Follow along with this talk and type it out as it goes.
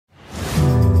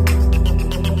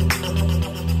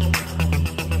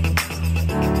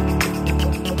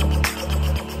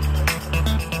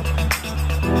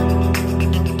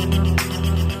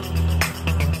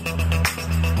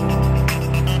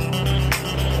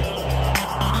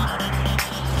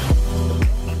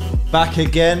Back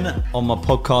again on my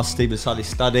podcast, Stephen Sully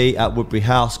Study at Woodbury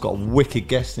House. Got a wicked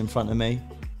guest in front of me,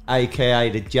 aka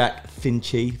the Jack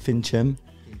Fincham.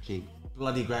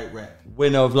 Bloody great rep.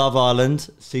 Winner of Love Island,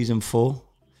 season 4.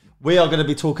 We are going to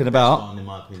be talking about... in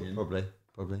my opinion. Probably.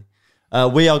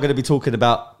 We are going to be talking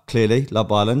about, clearly,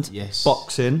 Love Island. Yes.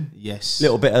 Boxing. Yes.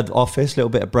 Little bit of Office, little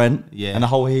bit of Brent. Yeah. And a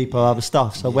whole heap of other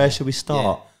stuff. So where should we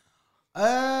start?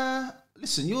 Yeah.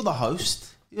 Listen, you're the host.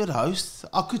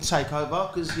 I could take over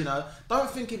because,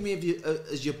 don't think of me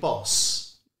as your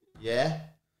boss. Yeah?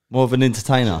 More of an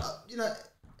entertainer.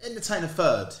 Entertainer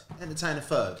third.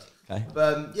 Okay.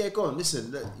 But go on.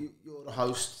 Listen, look, you're the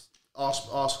host.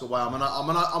 Ask away. I'm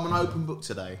an open book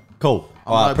today. Cool.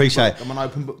 I appreciate it. I'm an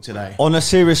open book today. On a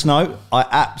serious note, I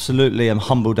absolutely am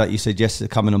humbled that you said yes to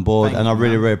coming on board, and I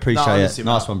really appreciate it.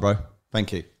 Nice one, bro.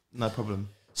 Thank you. No problem.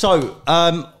 So,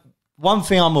 one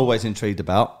thing I'm always intrigued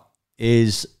about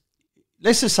is,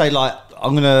 let's just say, like,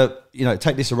 I'm gonna,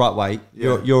 take this the right way.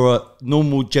 Yeah. You're a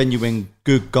normal, genuine,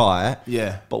 good guy.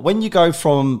 Yeah. But when you go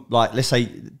from, like, let's say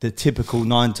the typical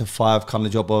 9 to 5 kind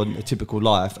of job or a typical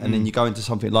life, and then you go into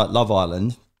something like Love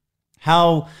Island,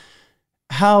 how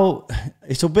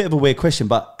it's a bit of a weird question,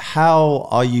 but how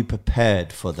are you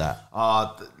prepared for that?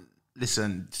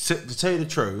 Listen, to tell you the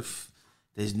truth,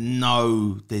 there's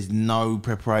no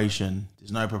preparation.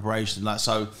 There's no preparation. Like,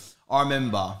 so I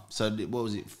remember, what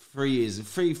was it? 4 years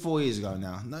ago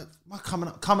now. No,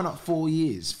 coming up 4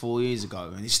 years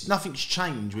ago, and nothing's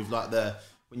changed with like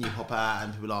when you pop out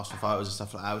and people ask for photos and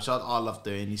stuff like that, which I love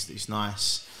doing. It's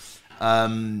nice,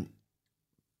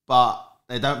 but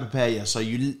they don't prepare you. So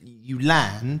you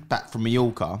land back from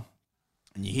Mallorca,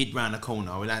 and you hit round the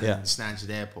corner. We landed in Stansted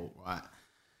Airport, right?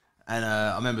 And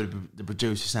I remember the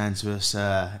producer saying to us,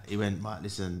 he went, "Mate,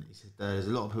 listen," he said, "there's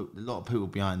a lot of people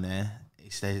behind there.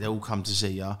 They all come to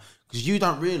see you because you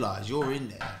don't realise you're in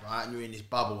there, right? And you're in this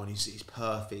bubble, and it's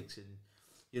perfect, and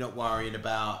you're not worrying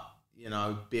about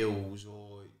bills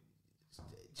or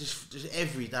just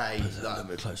every day. Like, a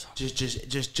bit closer.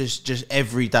 Just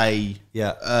every day.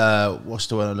 Yeah. What's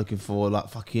the word I'm looking for? Like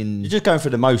fucking. You're just going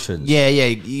through the motions. Yeah.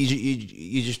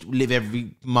 You just live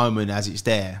every moment as it's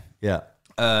there. Yeah.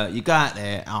 You go out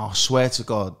there, and I swear to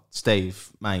God, Steve,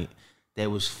 mate. There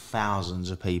was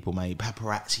thousands of people, mate.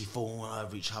 Paparazzi falling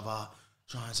over each other,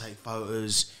 trying to take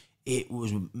photos. It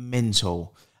was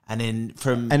mental. And then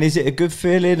And is it a good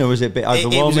feeling or is it a bit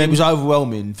overwhelming? It was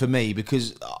overwhelming for me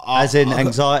because... As in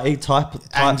anxiety type?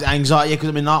 Anxiety, because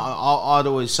I'd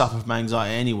always suffer from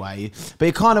anxiety anyway. But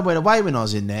it kind of went away when I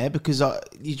was in there because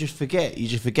you just forget.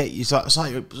 It's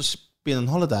like you're just being on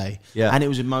holiday. Yeah. And it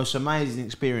was the most amazing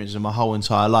experience of my whole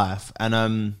entire life.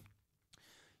 And...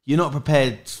 you're not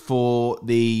prepared for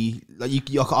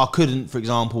I couldn't, for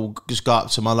example, just go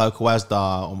up to my local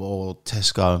Asda or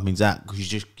Tesco and things like that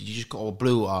because you just got all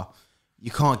blue water. You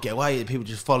can't get away. People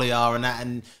just follow you and that.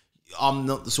 And I'm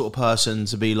not the sort of person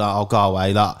to be like, I'll go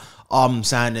away. Like, I'm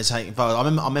standing there taking photos. I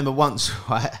remember once,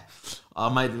 right,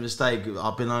 I made the mistake.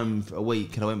 I've been home for a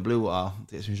week and I went blue water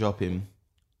to get some shopping,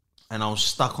 and I was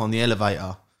stuck on the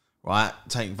elevator, right,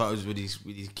 taking photos with his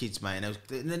kids, mate. And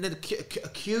then a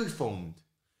queue formed.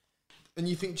 And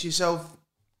you think to yourself,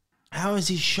 how is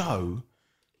this show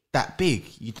that big?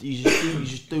 You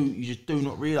just do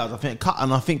not realise.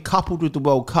 I think coupled with the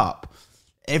World Cup,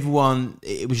 everyone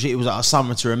it was like a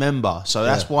summer to remember. So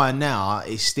that's why now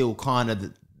it's still kind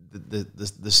of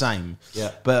the same.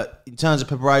 Yeah. But in terms of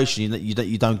preparation,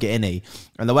 you don't get any.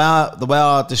 And the way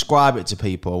I describe it to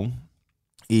people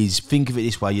is, think of it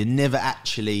this way: you're never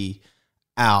actually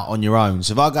out on your own.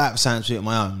 So if I go out for Sanctuary on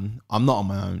my own, I'm not on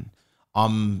my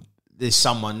own. There's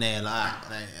someone there like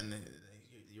that, and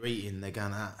you're eating. They're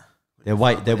going out. They're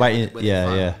waiting. With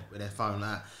their phone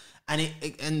like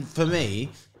that. And for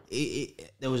me,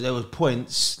 there was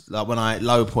points like when I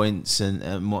low points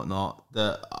and whatnot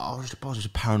that I was just a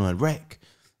paranoid wreck.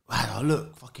 Wow,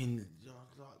 look, fucking.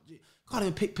 Can't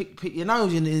even pick your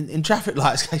nose in traffic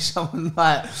lights in case someone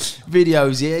like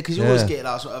videos, because you always get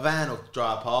like sort of van or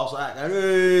drive past like that,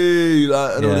 hey,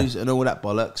 like, and all that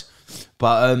bollocks.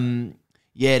 But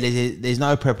there's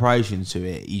no preparation to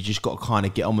it. You just got to kind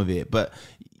of get on with it. But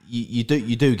you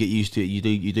do get used to it.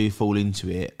 You do fall into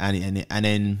it, and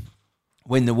then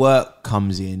when the work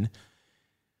comes in,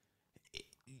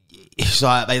 it's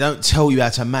like they don't tell you how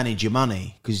to manage your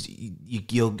money because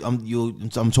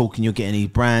I'm talking. You're getting these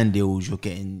brand deals. You're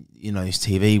getting this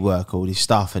TV work, all this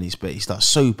stuff, and it's like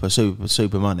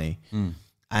super money.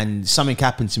 And something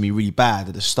happened to me really bad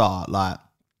at the start. Like,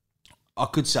 I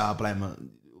could say I blame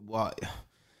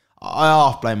I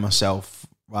half blame myself,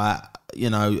 right?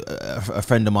 A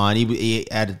friend of mine, he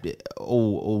had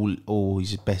all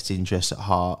his best interests at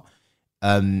heart.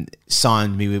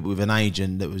 signed me with an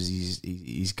agent that was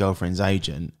his girlfriend's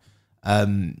agent.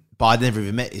 But I'd never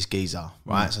even met this geezer,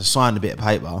 right? So I signed a bit of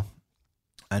paper,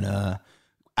 and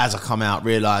as I come out,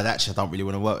 realised actually I don't really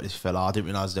want to work with this fella. I didn't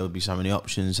realise there would be so many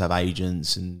options, have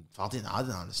agents, and I didn't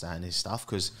understand this stuff,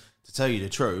 because to tell you the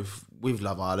truth, with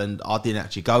Love Island, I didn't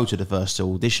actually go to the first 2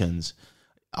 auditions.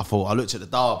 I looked at the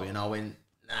derby and I went,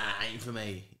 nah, ain't for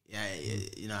me. Yeah,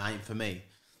 you know, ain't for me.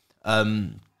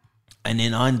 And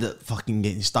then I ended up fucking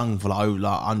getting stung for like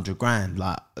 100 grand,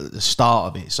 like at the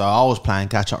start of it. So I was playing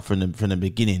catch up from the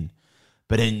beginning.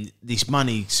 But then this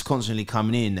money's constantly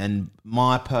coming in, and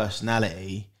my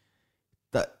personality,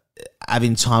 that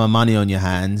having time and money on your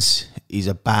hands is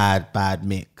a bad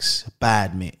mix.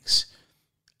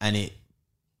 And it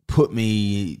put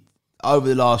me, over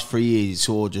the last 3 years,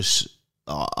 sort of just,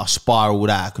 I spiraled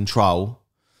out of control.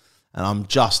 And I'm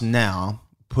just now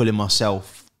pulling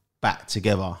myself back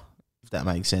together, if that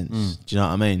makes sense. Do you know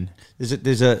what I mean?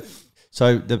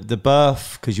 So the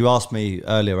birth, because you asked me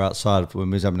earlier outside when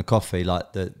we was having a coffee,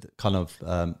 like the kind of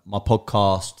my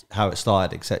podcast, how it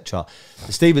started, etc.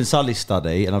 The Stephen Sully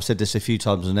study, and I've said this a few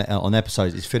times on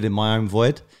episodes, is filling my own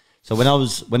void. So when I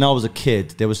was a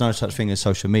kid, there was no such thing as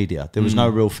social media. There was no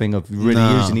real thing of really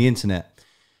using the internet.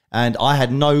 And I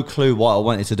had no clue what I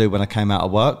wanted to do when I came out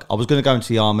of work. I was going to go into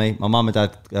the army. My mum and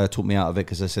dad talked me out of it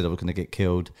because they said I was going to get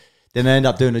killed. Then I ended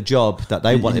up doing a job that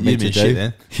they wanted me to do.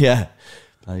 Then. Yeah.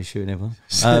 Bloody shooting everyone.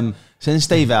 Send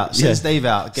Steve out. Steve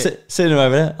out. Send him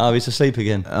over there. Oh, he's asleep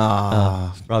again.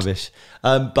 Rubbish.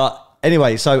 But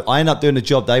anyway, so I ended up doing a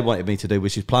job they wanted me to do,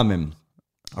 which is plumbing.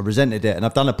 I resented it. And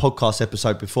I've done a podcast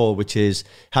episode before, which is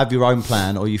have your own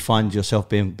plan, or you find yourself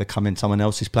becoming someone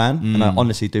else's plan. And I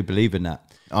honestly do believe in that.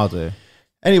 I do.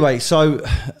 Anyway, so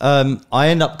I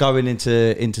end up going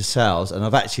into sales, and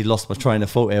I've actually lost my train of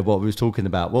thought here. What we was talking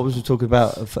about? What was we talking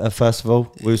about? First of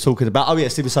all, we were talking about. Oh yeah,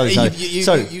 Stephen Sully.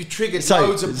 You triggered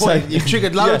loads of points. You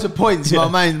triggered loads of points in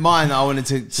my mind that I wanted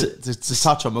to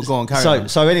touch on. But go on, carry on.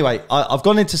 So anyway, I've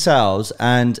gone into sales,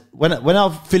 and when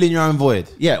I've filling your own void.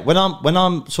 Yeah, when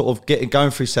I'm sort of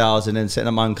going through sales and then setting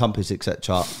up my own companies,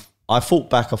 etc. I thought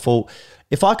back. I thought,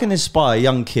 if I can inspire a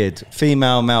young kid,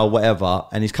 female, male, whatever,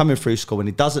 and he's coming through school and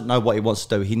he doesn't know what he wants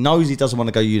to do, he knows he doesn't want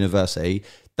to go to university,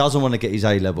 doesn't want to get his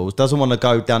A-levels, doesn't want to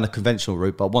go down the conventional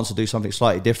route, but wants to do something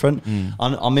slightly different.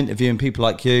 I'm interviewing people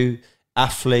like you,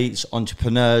 athletes,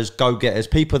 entrepreneurs, go-getters,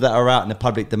 people that are out in the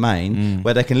public domain,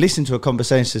 where they can listen to a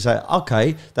conversation and say,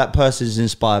 okay, that person's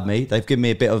inspired me, they've given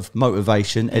me a bit of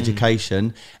motivation,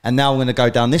 education, and now I'm going to go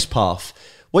down this path.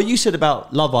 What you said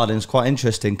about Love Island is quite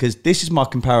interesting, because this is my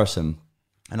comparison.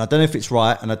 And I don't know if it's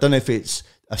right, and I don't know if it's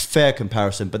a fair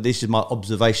comparison, but this is my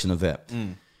observation of it.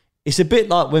 It's a bit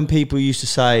like when people used to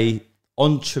say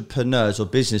entrepreneurs or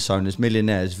business owners,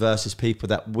 millionaires, versus people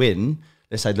that win,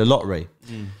 let's say, the lottery.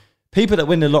 People that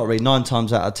win the lottery 9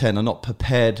 times out of 10 are not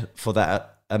prepared for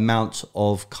that amount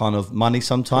of kind of money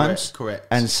sometimes. Correct.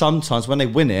 And sometimes when they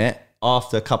win it,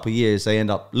 after a couple of years, they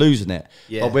end up losing it.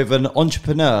 Yeah. But with an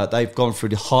entrepreneur, they've gone through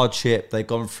the hardship, they've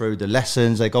gone through the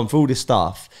lessons, they've gone through all this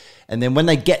stuff. And then when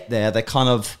they get there, they kind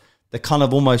of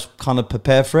almost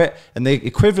prepare for it. And the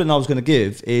equivalent I was going to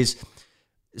give is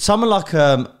someone like,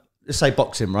 let's say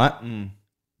boxing, right?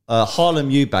 Harlem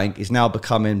Eubank is now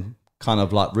becoming kind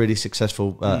of like really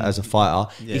successful as a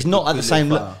fighter. Yeah, he's not at the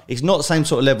same. He's not the same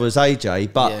sort of level as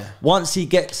AJ, but once he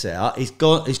gets there, he's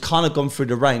kind of gone through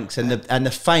the ranks, and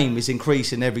the fame is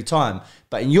increasing every time.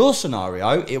 But in your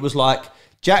scenario, it was like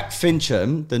Jack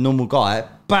Fincham, the normal guy,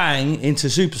 bang into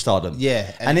superstardom.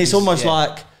 Yeah, and it's almost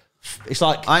like it's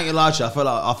like I ain't gonna lie to you.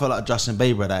 I felt like Justin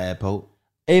Bieber at that airport.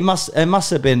 It must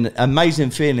have been an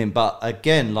amazing feeling, but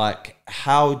again, like,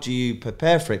 how do you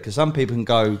prepare for it? Because some people can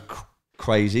go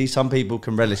crazy, some people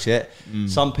can relish it,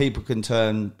 some people can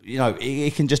turn,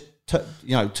 it can just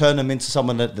turn them into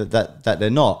someone that they're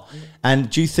not. And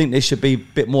do you think there should be a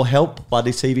bit more help by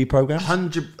these TV programs?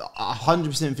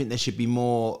 100% think there should be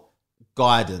more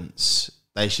guidance.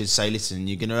 They should say, listen,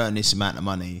 you're going to earn this amount of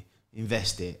money,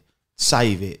 invest it,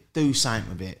 save it, do something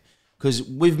with it. Because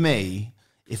with me,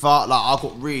 if I've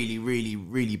got really, really,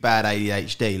 really bad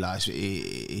ADHD, like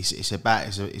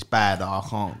it's bad that I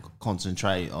can't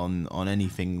concentrate on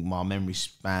anything. My memory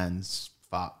span's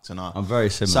fucked, and I'm very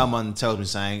similar. Someone tells me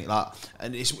saying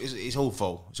and it's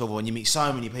awful. It's awful when you meet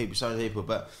so many people,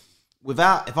 but if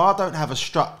I don't have a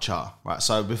structure, right?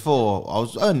 So before I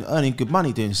was earning good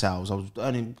money doing sales.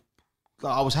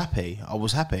 I was happy.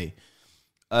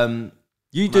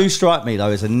 You do strike me though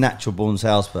as a natural born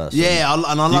salesperson. Yeah, and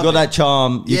I love it. You've got that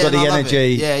charm, you've got the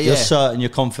energy, yeah. You're certain, you're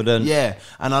confident. Yeah,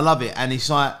 and I love it. And it's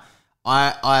like,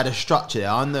 I had a structure there.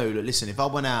 I knew that, listen, if I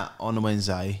went out on a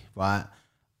Wednesday, right,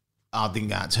 I didn't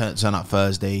get out, turn up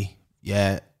Thursday.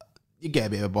 Yeah, you get a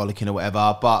bit of a bollocking or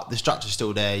whatever, but the structure's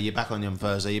still there. You're back on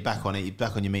Thursday. You're back on it. You're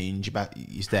back on your meetings.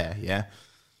 You're there. Yeah.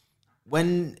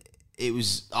 When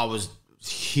I was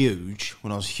huge.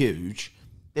 When I was huge,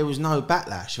 there was no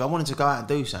backlash. If I wanted to go out and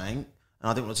do something and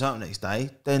I didn't want to turn up the next day,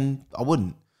 then I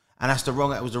wouldn't. And it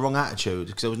was the wrong attitude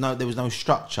because there was no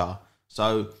structure.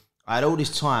 So I had all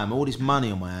this time, all this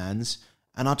money on my hands,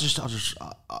 and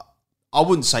I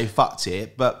wouldn't say fucked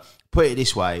it, but put it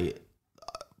this way,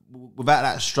 without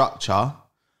that structure,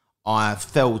 I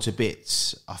fell to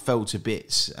bits.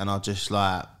 And I just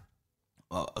like,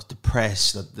 I was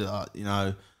depressed, you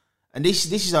know. And this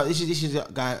is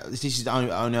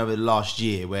only over the last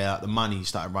year where the money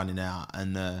started running out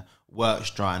and the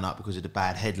work's drying up because of the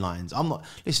bad headlines. I'm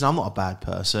not a bad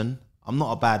person.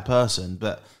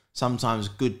 But sometimes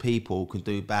good people can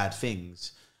do bad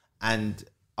things, and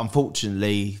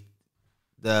unfortunately,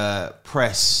 the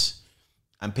press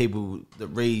and people that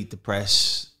read the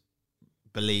press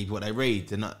believe what they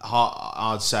read. And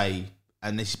I'd say,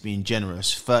 and this is being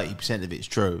generous, 30% of it's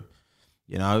true,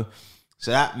 you know.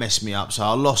 So that messed me up. So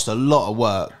I lost a lot of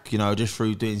work, you know, just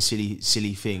through doing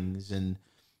silly things. And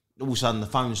all of a sudden the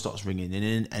phone stops ringing.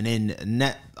 And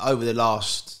then over the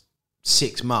last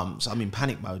 6 months, I'm in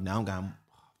panic mode now. I'm going,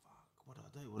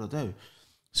 what do I do?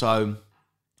 So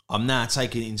I'm now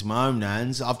taking it into my own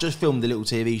hands. I've just filmed a little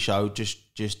TV show,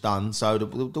 just done. So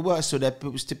the work's still there.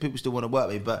 People still want to work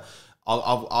with me. But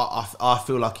I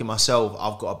feel like in myself,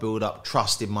 I've got to build up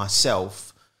trust in myself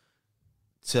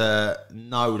to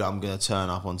know that I'm going to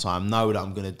turn up on time, know that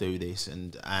I'm going to do this,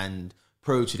 and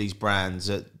prove to these brands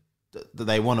that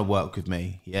they want to work with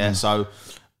me. Yeah, so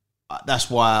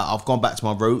that's why I've gone back to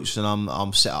my roots, and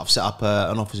I've set up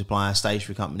an office supply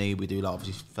stationery company. We do like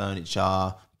obviously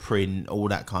furniture, print, all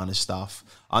that kind of stuff.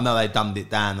 I know they dumbed it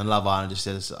down, and Love Island just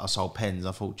said I sold pens.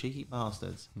 I thought, cheeky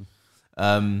bastards.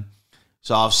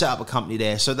 So I've set up a company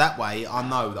there, so that way I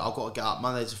know that I've got to get up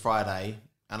Monday to Friday,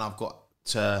 and I've got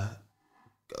a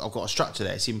structure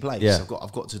there. It's in place. Yeah.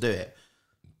 I've got to do it.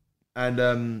 And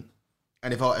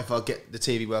if I get the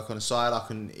TV work on the side,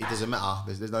 it doesn't matter.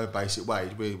 There's no basic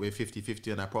wage. We're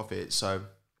 50-50 on our profits, so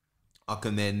I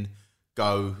can then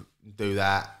go do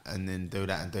that and then do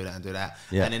that and do that and do that.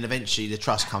 Yeah. And then eventually the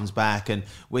trust comes back. And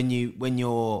when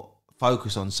you're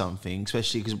focused on something,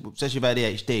 especially with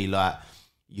ADHD, like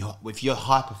if you're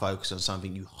hyper focused on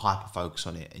something, you hyper focus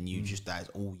on it, and that is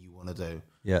all you want to do.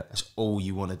 Yeah, that's all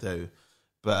you want to do.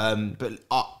 But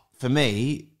for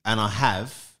me, and I've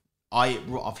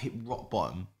hit rock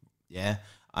bottom, yeah,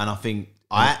 and I think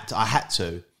I had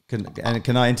to.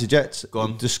 Can I interject? Go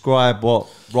on. Describe what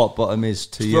rock bottom is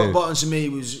to you. Rock bottom to me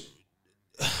was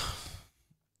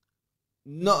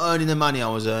not earning the money I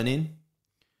was earning,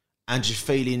 and just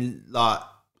feeling like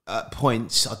at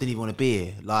points I didn't even want to be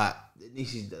here. Like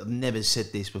I've never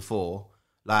said this before.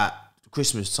 Like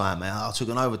Christmas time, man, I took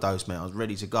an overdose, man. I was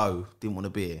ready to go. Didn't want to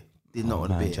be here. Did not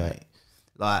want to be here, mate.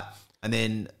 Like, and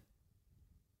then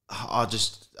I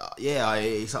just,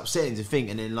 it's upsetting to think.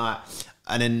 And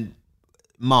then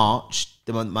March,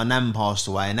 my nan passed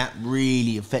away, and that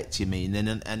really affected me. And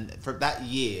then, and for that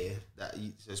year, so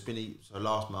it's been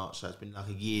last March, so it's been like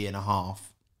a year and a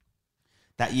half.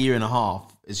 That year and a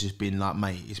half has just been like,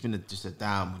 mate, it's been just a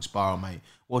downward spiral, mate.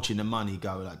 Watching the money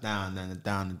go like down and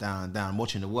down and down and down,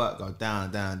 watching the work go down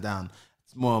and down and down.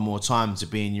 It's more and more time to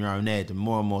be in your own head, and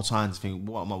more time to think,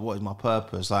 what is my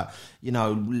purpose? Like, you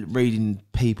know, reading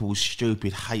people's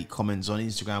stupid hate comments on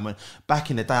Instagram. When back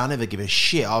in the day, I never give a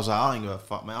shit. I was like, I don't give a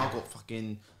fuck, mate. I've got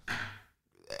fucking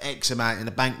X amount in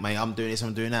the bank, mate. I'm doing this,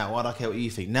 I'm doing that. Why do I care what you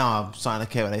think? Now I'm starting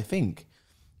to care what they think.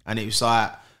 And it was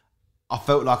like, I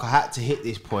felt like I had to hit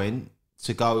this point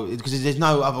to go, because there's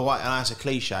no other way. And it's a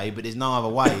cliche, but there's no other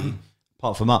way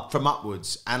apart from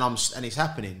upwards. And it's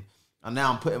happening. And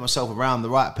now I'm putting myself around the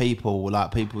right people,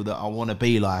 like people that I want to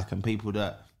be like, and people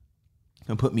that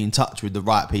can put me in touch with the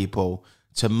right people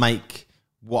to make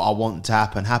what I want to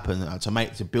happen,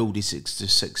 to build this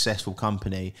successful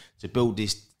company, to build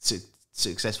this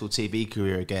successful TV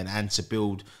career again, and to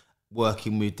build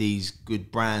working with these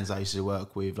good brands I used to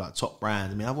work with, like top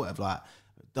brands. I mean, I've worked with like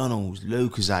McDonald's,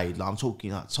 Lucozade, like I'm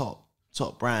talking like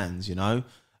top brands, you know.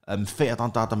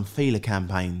 I've done feeler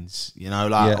campaigns, you know,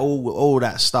 like all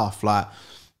that stuff. Like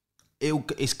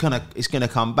it's gonna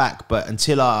come back, but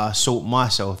until I sort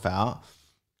myself out,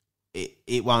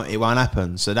 it won't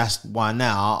happen. So that's why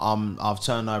now I've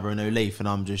turned over a new leaf, and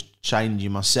I'm just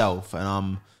changing myself,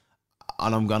 and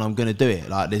I'm gonna do it.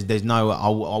 Like there's no, I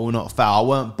will not fail. I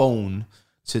weren't born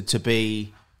to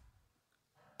be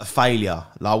a failure.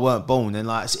 Like I weren't born, and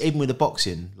like even with the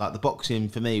boxing, like the boxing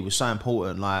for me was so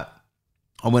important. Like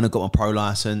I went and got my pro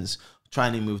license,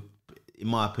 training with, in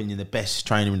my opinion, the best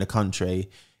trainer in the country.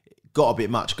 Got a bit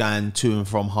much going to and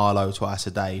from Harlow twice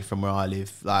a day from where I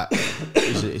live. Like,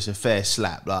 it's a fair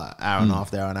slap, like hour and a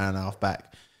half there, an hour and a half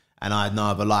back. And I had no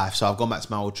other life. So I've gone back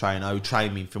to my old trainer who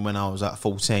trained me from when I was like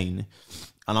 14.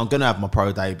 And I'm going to have my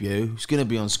pro debut. It's going to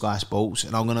be on Sky Sports.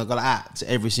 And I'm going to go at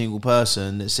every single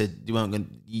person that said you weren't going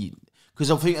to... Because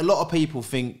I think a lot of people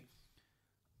think,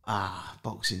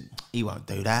 boxing, he won't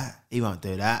do that. He won't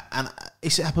do that. And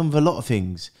it's happened with a lot of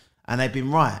things. And they've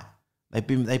been right. They've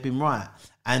been right.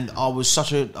 And I was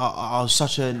such a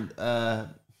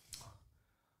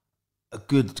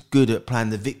good at playing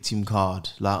the victim card.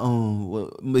 Like, oh,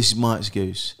 well, this is my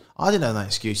excuse. I didn't know no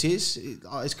excuses.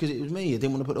 It's because it was me. I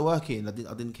didn't want to put the work in. I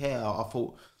didn't care. I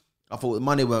thought the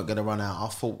money weren't going to run out. I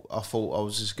thought I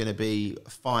was just going to be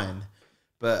fine.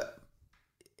 But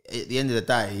at the end of the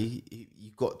day,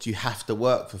 you have to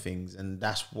work for things, and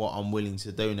that's what I'm willing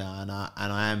to do now, and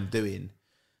I am doing.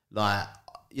 Like,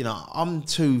 you know, I'm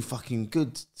too fucking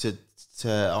good to.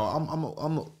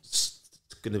 I'm not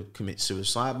gonna commit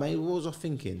suicide, mate. What was I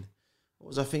thinking?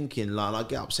 Like, I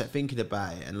get upset thinking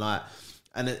about it,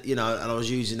 and you know, and I was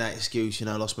using that excuse. You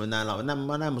know, I lost my nan. Like,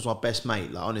 my nan was my best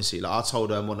mate. Like, honestly, like I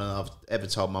told her more than I've ever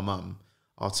told my mum.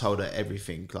 I told her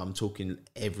everything. Like, I'm talking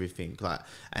everything. Like,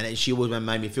 and then she always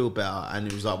made me feel better. And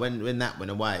it was like when that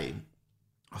went away,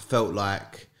 I felt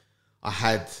like I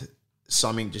had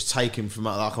something just taken from,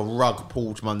 like a rug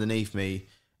pulled from underneath me,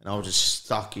 and I was just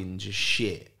stuck in just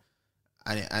shit.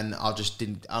 And I just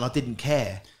didn't, and I didn't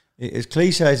care. As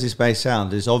cliche as this may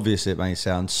sound, as obvious it may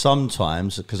sound,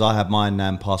 sometimes, because I had my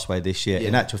nan pass away this year. Yeah.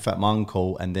 In actual fact, my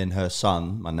uncle and then her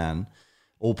son, my nan,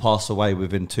 all passed away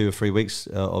within 2 or 3 weeks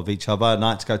of each other. And I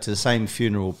had to go to the same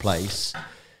funeral place.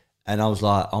 And I was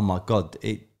like, oh my God,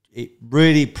 it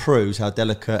really proves how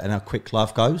delicate and how quick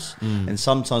life goes. And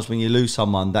sometimes when you lose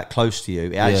someone that close to you,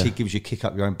 it actually gives you a kick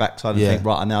up your own backside and think,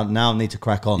 right, now I need to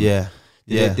crack on. Did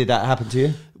that happen to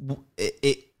you?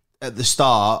 It at the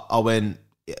start,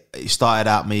 it started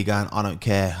out me going, I don't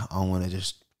care. I'm going to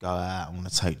just go out. I'm going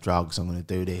to take drugs. I'm going to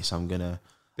do this. I'm going to...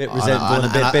 Bit resentful and a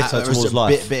bit bitter towards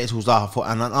life. Bit towards life. I thought,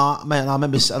 I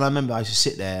remember I used to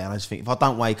sit there and I just think, if I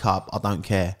don't wake up, I don't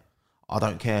care. I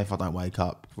don't care if I don't wake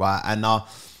up, right? And I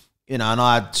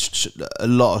had a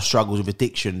lot of struggles with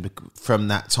addiction from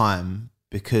that time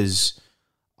because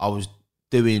I was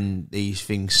doing these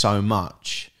things so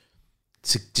much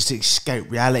to just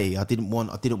escape reality. I didn't want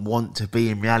to be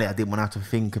in reality. I didn't want to have to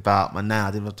think about my now.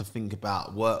 I didn't have to think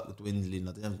about work dwindling.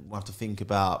 I didn't have to think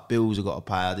about bills I got to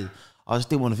pay. I just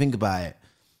didn't want to think about it.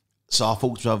 So I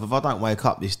thought to myself, if I don't wake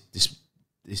up this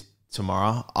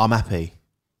tomorrow, I'm happy.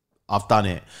 I've done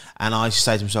it. And I used to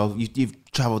say to myself,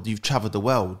 you've travelled the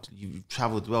world. You've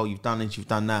travelled well, you've done this, you've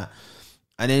done that.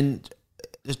 And then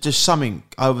there's just something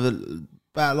over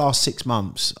about the last 6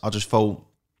 months, I just thought,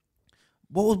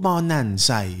 what would my nan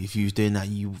say if you was doing that?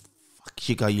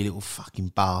 She'd go, you little fucking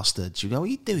bastard. She'd go, what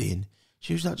are you doing?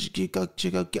 She was like, just go,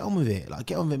 get on with it. Like,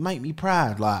 get on with it, make me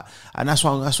proud. Like, and that's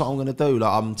what I'm gonna do.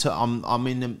 Like, I'm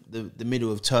in the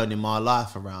middle of turning my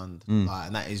life around. Like,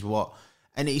 and that is what,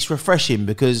 and it's refreshing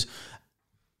because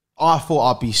I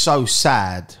thought I'd be so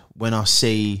sad when I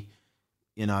see,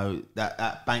 you know,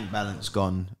 that bank balance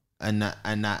gone and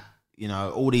that you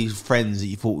know, all these friends that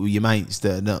you thought were your mates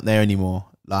that are not there anymore.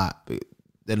 Like,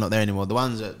 they're not there anymore. The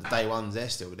ones that the day ones, they're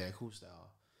still there. Of course they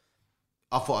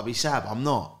are. I thought I'd be sad, but I'm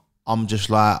not. I'm just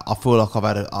like, I feel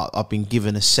like I've been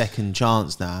given a second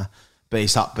chance now, but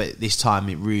this time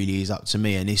it really is up to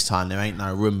me, and this time there ain't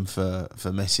no room for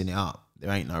messing it up. There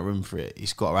ain't no room for it.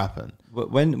 It's got to happen.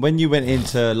 When you went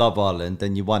into Love Island,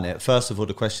 then you won it. First of all,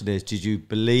 the question is, did you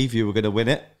believe you were going to win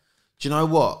it? Do you know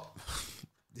what?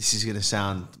 This is going to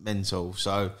sound mental.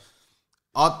 So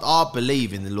I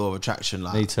believe in the law of attraction,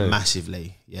 like, me too,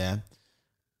 massively. Yeah.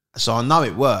 So I know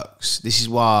it works. This is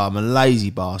why I'm a lazy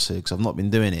bastard, because I've not been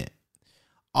doing it.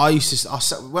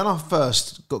 When I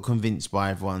first got convinced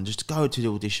by everyone just to go to the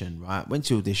audition, right? Went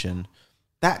to the audition.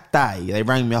 That day, they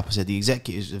rang me up and said, the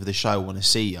executives of the show want to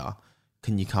see you.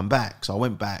 Can you come back? So I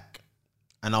went back,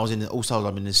 and I'm in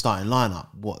the starting lineup.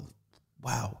 What?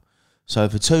 Wow. So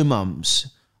for 2 months,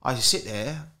 I used to sit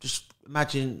there, just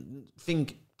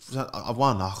think, I've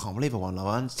won. I can't believe I won Love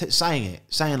Island. Saying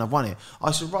I've won it. I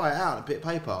used to write out a bit of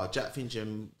paper. Jack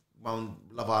Fincham won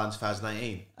Love Island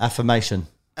 2018. Affirmation.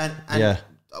 And yeah.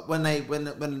 When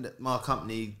my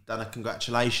company done a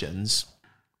congratulations,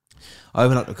 I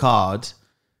opened up the card,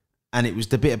 and it was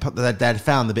the bit of, that they'd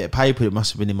found the bit of paper that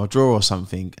must have been in my drawer or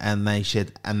something, and they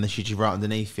said you write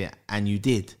underneath it, and you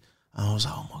did. And I was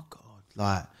like, oh my God,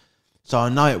 like. So I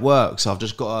know it works. I've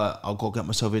got to get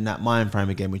myself in that mind frame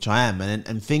again, which I am,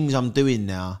 and things I'm doing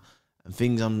now, and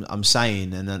things I'm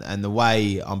saying, and the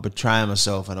way I'm portraying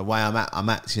myself, and the way I'm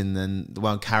acting, and the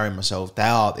way I'm carrying myself.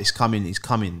 It's coming.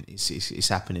 It's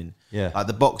happening. Yeah. Like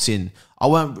the boxing, I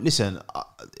won't listen.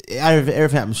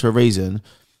 Everything happens for a reason.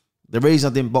 The reason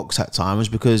I didn't box that time was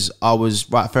because I was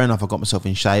fair enough. I got myself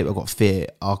in shape. I got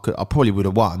fit. I probably would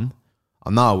have won. I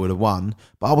know I would have won,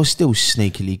 but I was still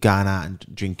sneakily going out and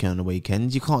drinking on the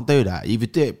weekends. You can't do that. You either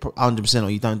do it 100% or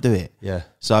you don't do it. Yeah.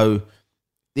 So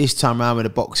this time around with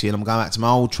the boxing, I'm going back to my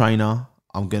old trainer.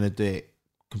 I'm going to do it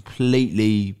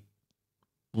completely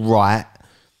right,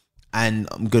 and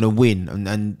I'm going to win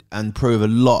and prove a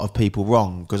lot of people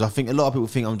wrong, because I think a lot of people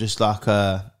think I'm just like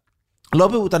a lot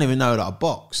of people don't even know that I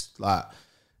boxed. Like,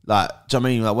 do you know what I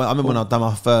mean? Like, I remember when I done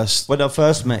my first. When I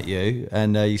first met you,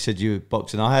 and you said you were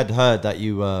boxing, I had heard that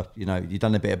you you'd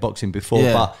done a bit of boxing before,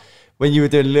 Yeah. but when you were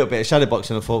doing a little bit of shadow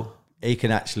boxing, I thought he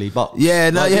can actually box. Yeah,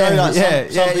 no, Like,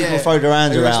 some people throw their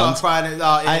hands You're just around, like throwing it,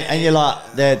 like, and you're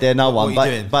like, they're no one. What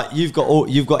are you doing? But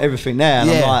you've got everything there,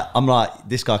 and Yeah. I'm like,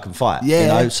 this guy can fight. Yeah. You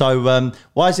know? So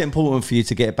why is it important for you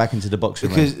to get back into the boxing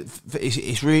ring? Because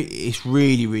it's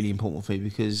really, really important for me,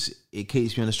 because it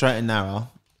keeps me on the straight and narrow.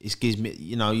 It gives me,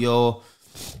 your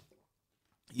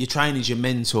trainer's your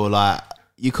mentor. Like,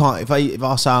 you can't, if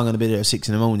I say I'm going to be there at 6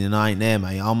 a.m. and I ain't there,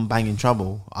 mate, I'm banging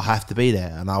trouble. I have to be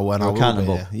there, and I will be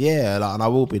there. Yeah, and I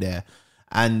will be there.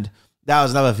 And that was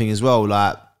another thing as well.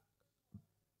 Like,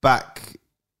 back,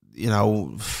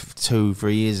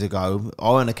 2-3 years ago, I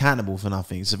wasn't accountable for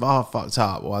nothing. So if I fucked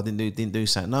up or I didn't do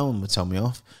something, no one would tell me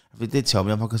off. If they did tell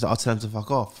me off, I'd tell them to fuck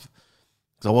off.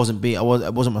 Because I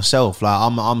wasn't myself. Like,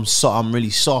 I'm really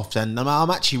soft, and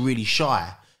I'm actually really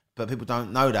shy. But people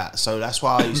don't know that, so that's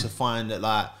why I used to find that,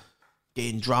 like,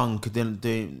 getting drunk and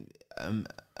doing, and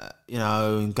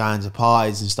going to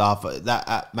parties and stuff.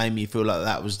 That made me feel like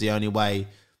that was the only way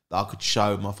that I could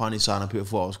show my funny side, and people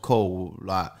thought I was cool.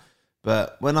 Like,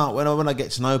 but when I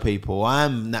get to know people, I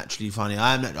am naturally funny.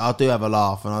 I do have a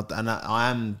laugh, and I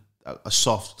am a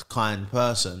soft, kind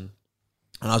person,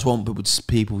 and I just want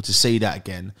people to see that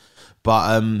again.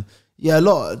 But a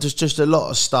lot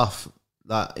of stuff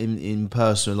that in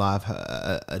personal life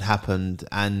had happened,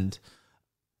 and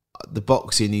the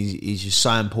boxing is just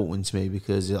so important to me,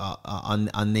 because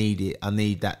I need it. I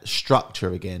need that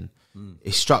structure again.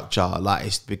 It's structure. Like,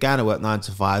 it began to work 9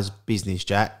 to 5, business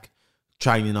jack,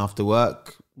 training after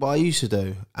work, what I used to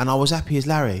do, and I was happy as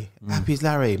Larry,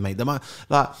 mate.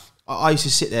 I used to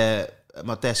sit there at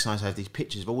my desk, and I used to have these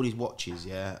pictures of all these watches,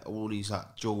 all these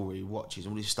like jewelry, watches,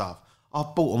 all this stuff.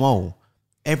 I've bought them all.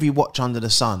 Every watch under the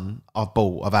sun I've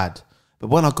had. But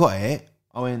when I got it,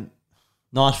 I went,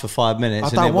 nice for 5 minutes, I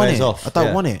don't and it want wears it. off. I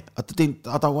don't want it.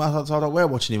 I don't wear a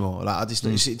watch anymore. Like, I just,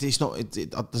 it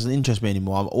doesn't interest me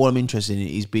anymore. All I'm interested in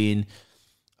is being,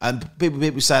 and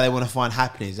people say they want to find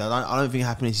happiness. I don't think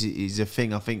happiness is a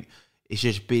thing. I think it's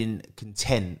just being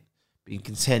content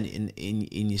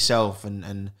in yourself,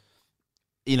 and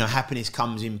happiness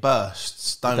comes in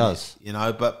bursts, don't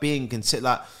it? But being content,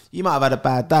 like, you might have had a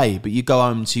bad day, but you go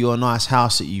home to your nice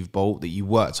house that you've bought, that you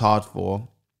worked hard for,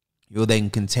 you're then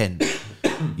content.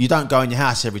 You don't go in your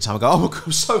house every time and go, oh my God,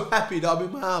 I'm so happy that I'm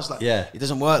in my house. Like, it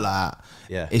doesn't work like that.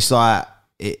 Yeah. It's like,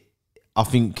 I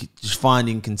think just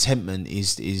finding contentment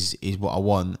is what I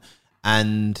want.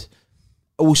 And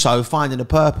also finding a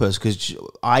purpose, because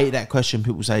I hate that question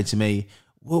people say to me,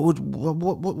 what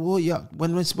you up?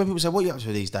 When people say, what are you up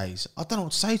to these days? I don't know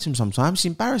what to say to them sometimes. It's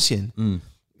embarrassing.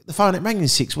 The phone ain't rang in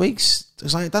 6 weeks.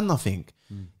 It's like, I ain't done nothing.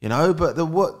 But the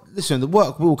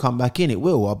work will come back in. It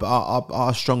will.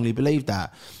 I strongly believe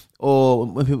that. Or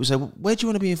when people say, where do you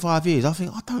want to be in 5 years? I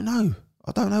think, I don't know.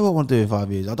 I don't know what I want to do in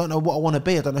 5 years. I don't know what I want to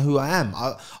be. I don't know who I am.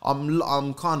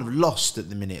 I'm kind of lost at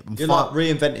the minute. You're like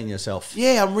reinventing yourself.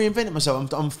 Yeah, I'm reinventing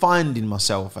myself. I'm finding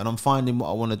myself, and I'm finding what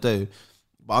I want to do.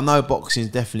 But I know boxing is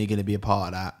definitely going to be a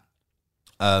part of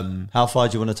that. How far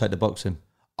do you want to take the boxing?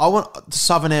 I want the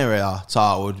Southern area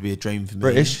title would be a dream for me.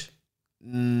 British?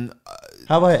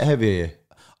 How heavy are you?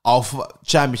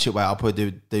 Championship weight, I'll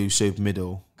probably do super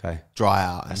middle. Okay. Dry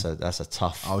out. That's a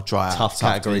tough. I'll dry out. Tough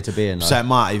category to be in. Though. So it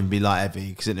might even be light heavy,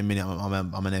 because at the minute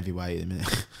I'm an heavyweight at the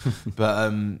minute.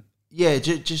 But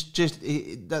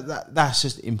that's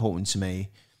just important to me.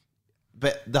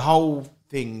 But the whole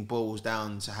thing boils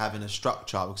down to having a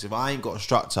structure, because if I ain't got a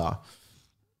structure,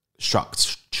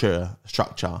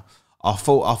 I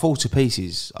fall to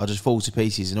pieces. I just fall to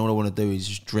pieces, and all I want to do is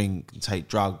just drink and take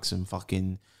drugs and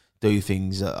fucking do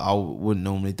things that I wouldn't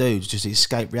normally do, just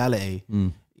escape reality.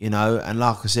 And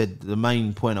like I said, the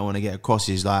main point I want to get across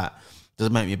is, like,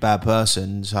 doesn't make me a bad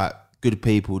person. It's like, good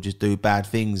people just do bad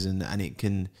things, and it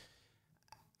can.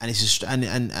 And it's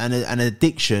an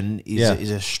addiction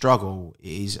is a struggle.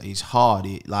 It's hard.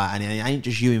 And it ain't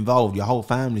just you involved. Your whole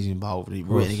family's involved. It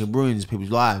can ruin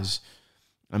people's lives.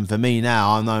 And for me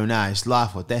now, I know now it's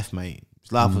life or death, mate.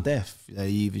 It's life or death.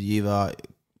 You either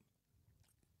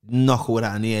knuckle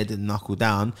that in the head and knuckle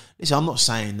down. Listen, I'm not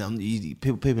saying that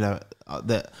people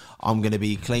that I'm going to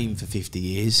be clean for 50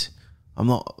 years. I'm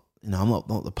not. I'm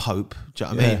not the Pope. Do you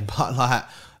know what I mean? But like.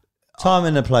 Time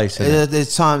and a place.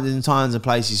 There's times and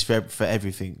places for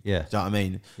everything. Yeah. Do you know what I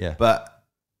mean? Yeah. But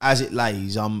as it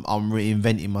lays, I'm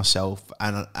reinventing myself,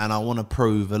 and I want to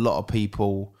prove a lot of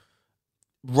people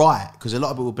right, because a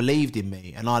lot of people believed in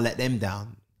me, and I let them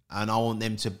down, and I want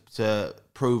them to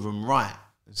prove them right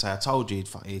and say, I told you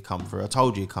he'd come through. I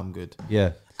told you he'd come good.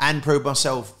 Yeah. And prove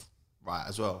myself right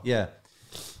as well. Yeah.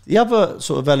 The other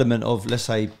sort of element of, let's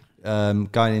say,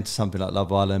 going into something like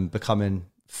Love Island, becoming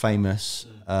famous,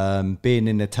 being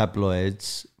in the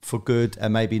tabloids for good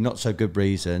and maybe not so good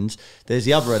reasons. There's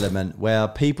the other element where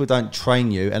people don't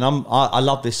train you, and I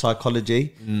love this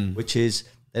psychology, which is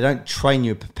they don't train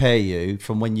you, prepare you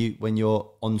from when you're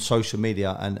on social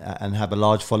media and have a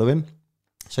large following.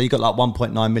 So you got like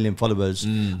 1.9 million followers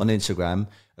on Instagram.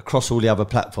 Across all the other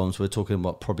platforms, we're talking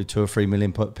about probably 2 or 3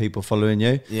 million people following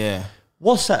you. Yeah.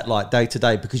 What's that like day to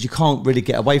day? Because you can't really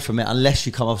get away from it unless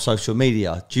you come off social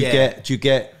media. Do you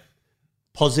get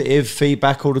positive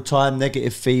feedback all the time,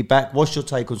 negative feedback? What's your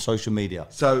take on social media?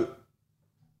 So,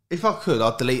 if I could,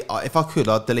 I'd delete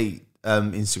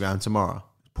Instagram tomorrow.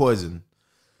 Poison.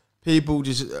 People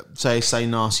just say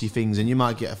nasty things, and you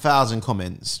might get 1,000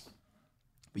 comments,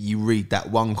 but you read that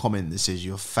one comment that says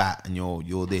you're fat and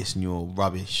you're this and you're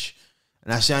rubbish,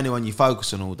 and that's the only one you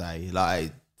focus on all day.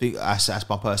 Like, that's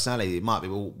my personality. It might be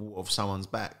water off someone's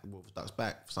back, water off duck's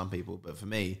back for some people, but for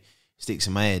me, it sticks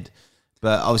in my head.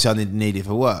 But obviously, I didn't need it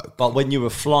for work. But when you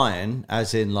were flying,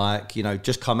 as in like,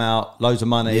 just come out, loads of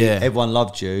money, everyone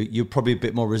loved you, you're probably a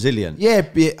bit more resilient. Yeah,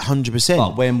 100%.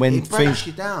 But when it things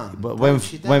you down. But when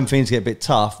things get a bit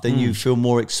tough, then you feel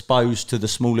more exposed to the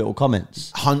small little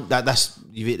comments. That's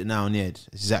you've hit the nail on the head.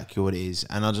 That's exactly what it is.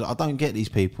 And I don't get these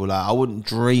people. Like, I wouldn't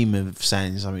dream of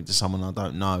saying something to someone I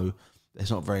don't know. It's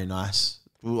not very nice.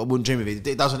 I wouldn't dream of it.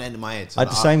 It doesn't enter my head. So I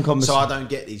had the same so I don't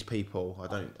get these people.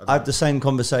 I had the same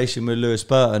conversation with Lewis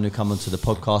Burton, who come onto the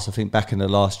podcast, I think, back in the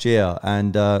last year.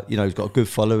 And, he's got a good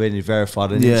following. He's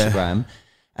verified on Instagram.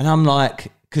 And I'm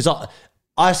like, because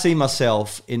I see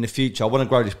myself in the future. I want to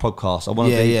grow this podcast. I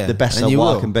want to be the best at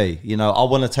what I can be. I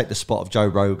want to take the spot of Joe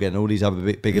Rogan and all these other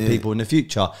bigger people in the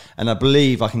future. And I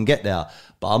believe I can get there.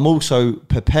 But I'm also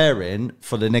preparing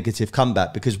for the negative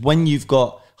comeback, because when you've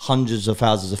got hundreds of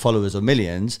thousands of followers or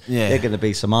millions, they're going to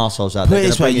be some arseholes out there.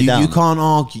 You can't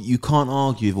argue. You can't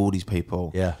argue with all these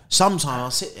people. Yeah. Sometimes I'll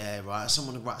sit there, right?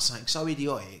 Someone will write something so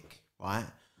idiotic, right?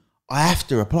 I have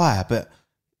to reply, but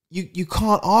you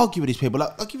can't argue with these people.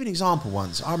 Like, I'll give you an example.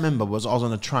 Once I remember I was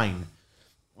on a train.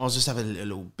 I was just having a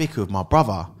little bicker with my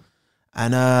brother,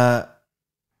 and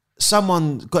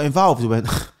someone got involved. Who went,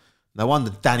 no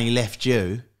wonder Danny left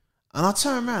you. And I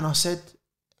turned around. I said,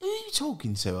 "Who are you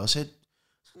talking to?" I said,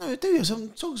 "No, dude, I'm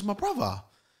talking to my brother."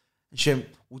 And she went,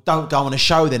 "Well, don't go on a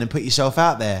show then and put yourself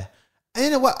out there." And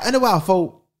in a way, I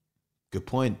thought, good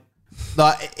point.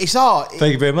 Like, it's hard.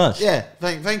 Thank you very much. Yeah,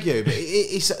 thank you. But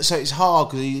it's hard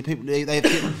because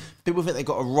people think they've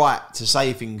got a right to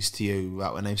say things to you,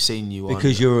 right, when they've seen you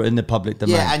because you're in the public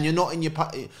domain. Yeah, and you're not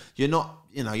you're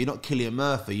not Cillian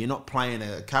Murphy. You're not playing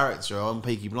a character on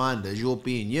Peaky Blinders. You're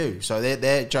being you. So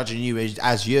they're judging you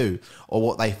as you, or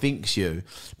what they think's you.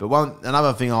 But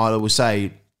another thing I will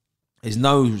say is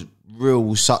no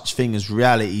real such thing as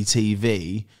reality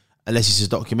TV unless it's a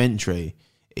documentary.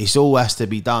 It's all has to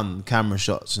be done, camera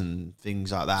shots and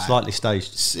things like that. Slightly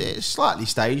staged. It's slightly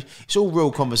staged. It's all real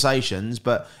conversations,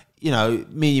 but me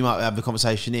and you might have the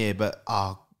conversation here, but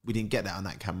we didn't get that on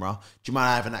that camera. Do you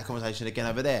mind having that conversation again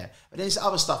over there? But there's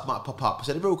other stuff might pop up.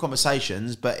 So they're real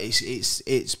conversations, but it's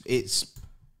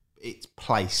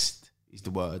placed is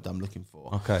the word I'm looking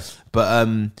for. Okay. But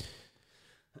I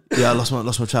lost my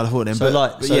train of thought then.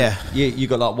 You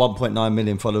got like 1.9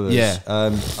 million followers. Yeah.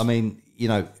 I mean,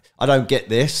 I don't get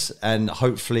this, and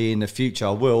hopefully in the future I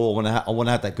will. I want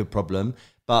to have that good problem.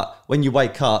 But when you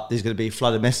wake up, there's going to be a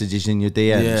flood of messages in your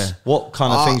DMs. Yeah. What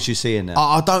kind of things you see in there?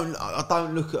 I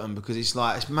don't look at them because it's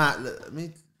mad. I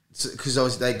mean, because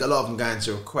obviously a lot of them go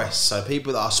into requests. So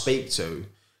people that I speak to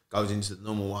goes into the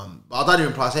normal one. But I don't even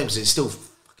reply to them because it's still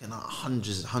fucking like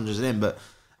hundreds of them. But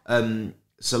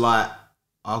so like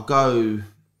I'll go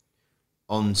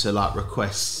on to like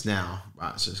requests now.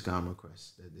 Right, so let's go on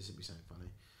requests. This would be something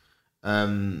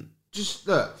funny. Just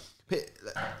look.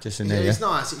 Just in there, It's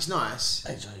nice. It's nice.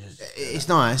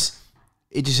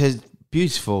 It just says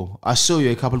beautiful. I saw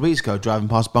you a couple of weeks ago driving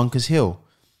past Bunkers Hill.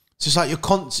 So it's like you're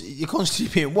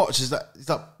constantly being watched. It's like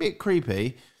a bit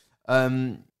creepy.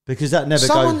 Because that never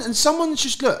goes. And someone's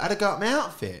just had a go at my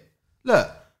outfit. Look,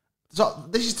 so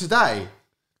this is today.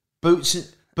 Boots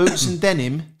and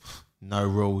denim, no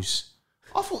rules.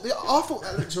 I thought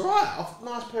that looked alright.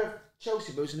 Nice pair of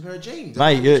Chelsea boots and a pair of jeans.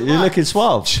 Mate, you're looking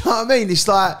suave. Do you know what I mean? It's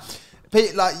like,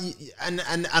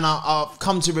 and I've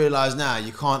come to realise now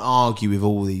you can't argue with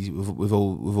all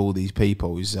these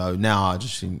people. So now I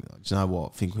just think, do you know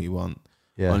what? Think what you want,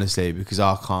 honestly, because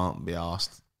I can't be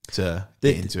asked to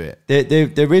get into it.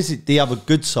 There is the other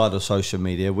good side of social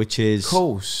media, which is, of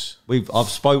course,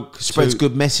 spreads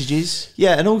good messages.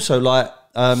 Yeah, and also like.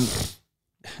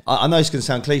 I know it's going to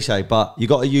sound cliche, but you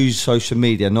got to use social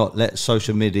media, not let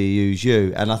social media use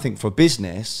you. And I think for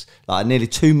business, like nearly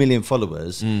 2 million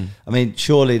followers, I mean,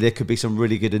 surely there could be some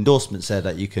really good endorsements there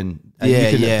that you can,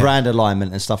 brand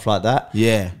alignment and stuff like that.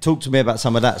 Yeah. Talk to me about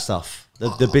some of that stuff,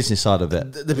 the business side of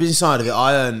it. The business side of it,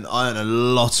 I earn a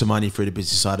lot of money through the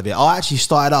business side of it. I actually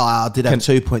started out, I did have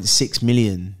 2.6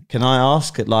 million. Can I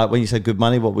ask, like, when you say good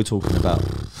money, what we're talking about?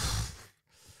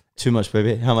 Too much,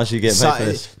 baby. How much are you getting paid for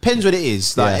this? Depends what it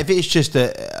is. Like if it's just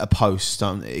a post,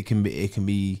 it can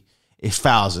be it's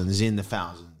thousands, in the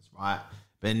thousands, right?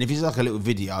 But then if it's like a little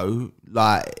video,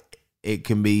 like it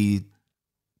can be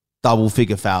double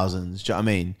figure thousands. Do you know what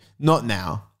I mean? Not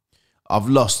now. I've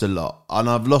lost a lot, and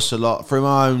I've lost a lot through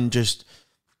my own. Just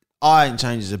I ain't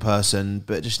changed as a person,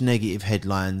 but just negative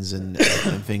headlines and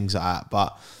things like that.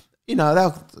 But you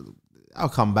know, I'll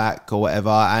come back or whatever,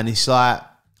 and it's like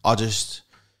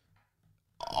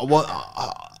I want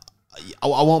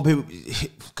people,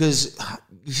 because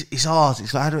it's hard.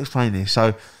 It's like, how do I explain this?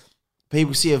 So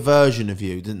people see a version of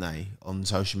you, didn't they, on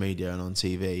social media and on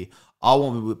TV. I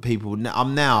want people.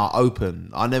 I'm now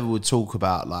open. I never would talk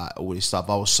about like all this stuff.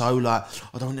 I was so like,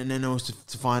 I don't want anyone else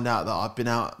to find out that I've been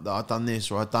out, that I've done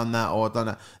this or I've done that or I've done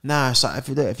that. Nah, it's like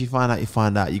if you find out, you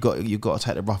find out. You got to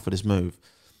take the rough for this move.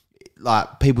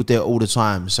 Like people do it all the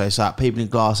time. So it's like people in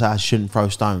glass house shouldn't throw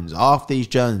stones. Half these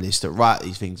journalists that write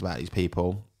these things about these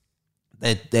people,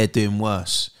 they're doing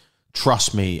worse.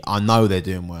 Trust me, I know they're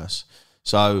doing worse.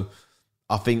 So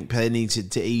I think they need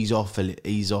to ease off a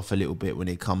little bit when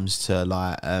it comes to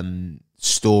like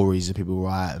stories that people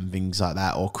write and things like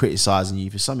that, or criticising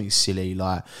you for something silly.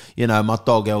 Like, you know, my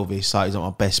dog Elvis, like he's not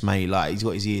my best mate. Like he's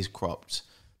got his ears cropped.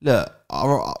 Look,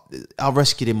 I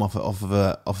rescued him off of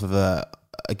a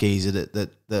geezer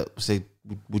that said,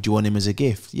 would you want him as a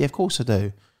gift? Yeah, of course I do.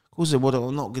 Of course I would.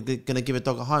 I'm not going to give a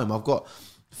dog a home. I've got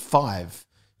 5.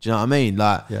 Do you know what I mean?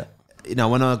 Like, you know,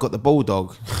 when I got the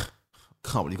bulldog,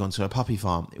 can't believe gone to a puppy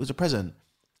farm. It was a present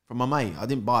from my mate. I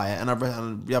didn't buy it,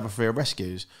 and the other 3 are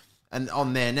rescues. And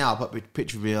on there now, I put a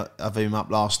picture of him up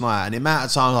last night, and the amount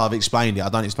of times I've explained it, I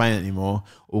don't explain it anymore.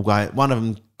 One of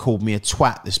them called me a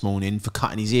twat this morning for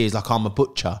cutting his ears like I'm a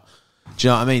butcher. Do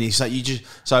you know what I mean? It's like you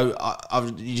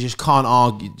just can't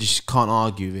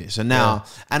argue with it. So now,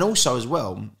 and also as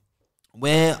well,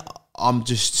 where I'm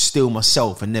just still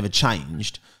myself and never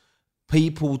changed,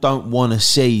 people don't want to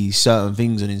see certain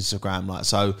things on Instagram. Like,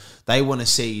 so they want to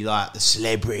see like the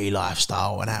celebrity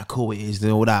lifestyle and how cool it is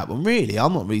and all that. But really,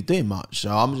 I'm not really doing much.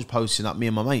 So I'm just posting up me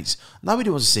and my mates. Nobody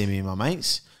wants to see me and my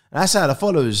mates. And that's how the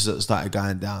followers started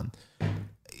going down.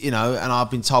 You know, and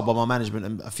I've been told by my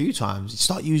management a few times,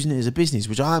 start using it as a business,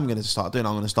 which I am going to start doing.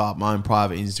 I'm going to start my own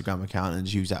private Instagram account and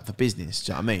just use that for business.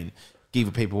 Do you know what I mean?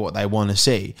 Give people what they want to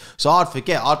see. So I'd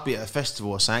be at a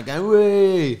festival or something going,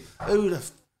 wee, who the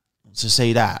wants to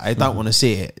see that? I don't want to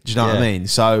see it. Do you know what I mean?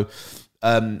 So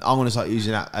I'm going to start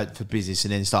using that for business,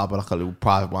 and then start up like a little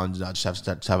private one that I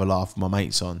just have a laugh with my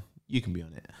mates on. You can be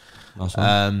on it. Nice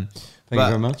one. Thank you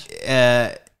very much.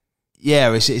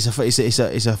 Yeah,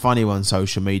 it's a funny one,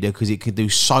 social media, because it can do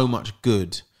so much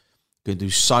good. But it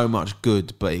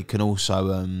can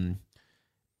also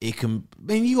you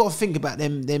got to think about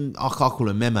them. I call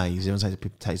them memes. Everyone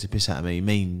takes the piss out of me.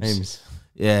 Memes.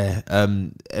 Yeah.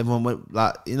 Everyone went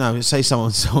like, you know, say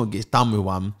someone gets done with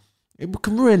one, it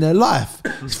can ruin their life.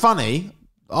 It's funny.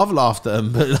 I've laughed at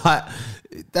them, but like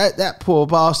that poor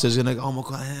bastard's gonna go, oh my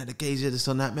god, the geezer just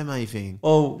on that meme thing.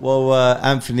 Well,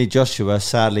 Anthony Joshua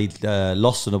sadly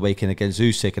lost on the weekend against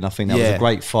Usyk, and I think that was a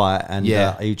great fight, and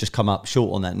he just come up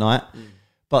short on that night.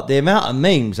 But the amount of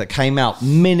memes that came out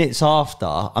minutes after,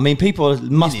 I mean, people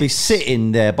must be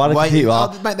sitting there by the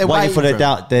computer waiting for their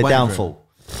downfall.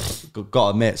 got to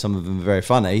admit, some of them are very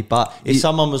funny. But if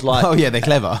someone was like, oh yeah, they're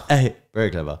clever,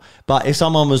 very clever. But if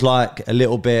someone was like a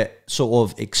little bit sort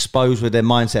of exposed with their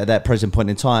mindset at that present point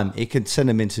in time, it could send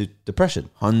them into depression.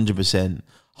 100%.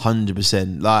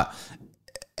 Like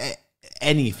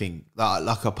anything,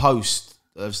 like a post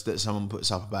that someone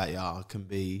puts up about you can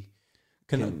be.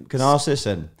 Can I ask this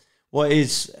then? What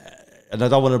is, and I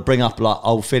don't want to bring up like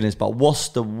old feelings, but what's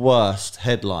the worst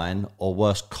headline or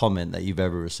worst comment that you've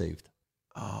ever received?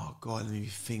 Oh God, let me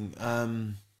think. I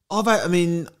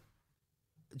mean,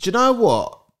 do you know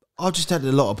what? I've just had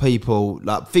a lot of people,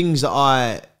 like things that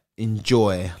I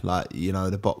enjoy, like, you know,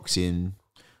 the boxing,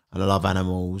 and I love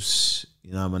animals,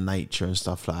 you know, my nature and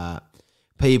stuff like that.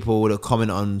 People that comment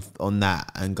on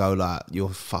that and go like, you're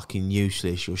fucking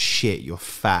useless, you're shit, you're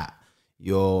fat,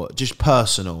 you're just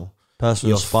personal.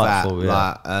 You're spiteful,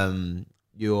 fat, like,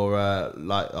 you're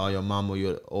like, oh, your mum,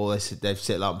 or they've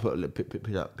said like, put a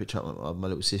picture up of my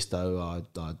little sister who I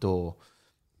adore.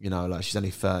 You know, like she's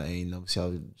only 13.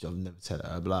 Obviously, I'll never tell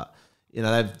her, but like, you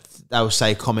know, they'll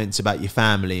say comments about your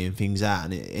family and things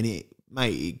like that, and it,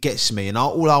 mate, it gets me. And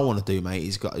all I want to do, mate,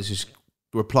 is just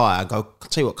reply. I go, I'll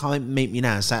tell you what, come and meet me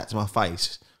now and say it to my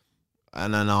face,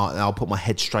 and then I'll put my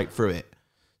head straight through it.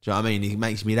 Do you know what I mean? It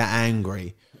makes me that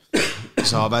angry.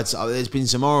 So there's been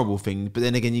some horrible things, but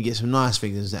then again, you get some nice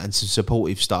things and some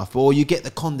supportive stuff. Or you get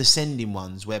the condescending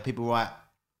ones where people write,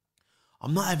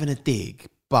 I'm not having a dig,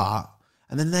 but,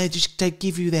 and then they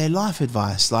give you their life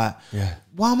advice. Like,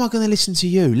 why am I going to listen to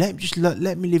you? Let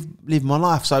me live my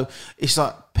life. So it's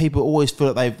like people always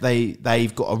feel like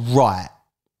they've got a right.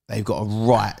 They've got a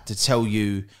right to tell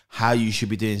you how you should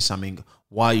be doing something,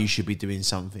 why you should be doing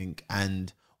something,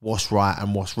 and what's right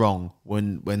and what's wrong,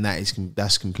 when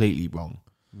that's completely wrong.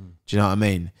 Do you know what I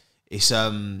mean? It's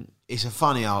a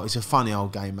funny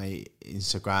old game, mate.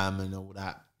 Instagram and all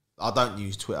that. I don't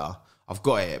use Twitter. I've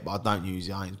got it, but I don't use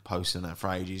it. I ain't posting that for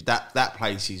ages. That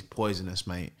place is poisonous,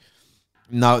 mate.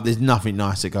 No, there's nothing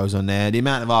nice that goes on there. The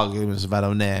amount of arguments I've had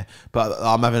on there, but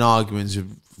I'm having arguments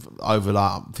over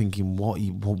like, I'm thinking,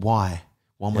 why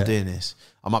am I doing this?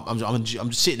 I'm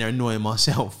just sitting there annoying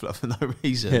myself for no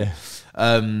reason. Yeah.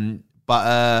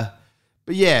 But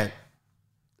yeah,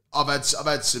 I've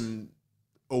had some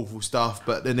awful stuff.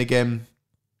 But then again,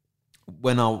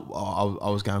 when I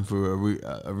was going through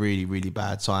a really, really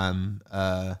bad time,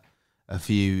 a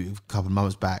couple of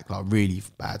months back, like really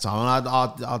bad time, and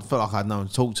I felt like I had no one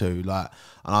to talk to, like,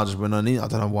 and I just went on. I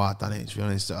don't know why I'd done it, to be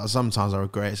honest. Sometimes I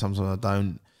regret it, sometimes I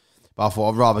don't. But I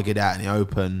thought I'd rather get out in the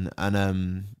open,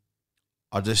 and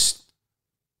I just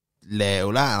let it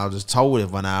all out, and I just told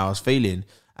everyone how I was feeling,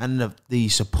 and the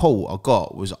support I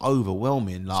got was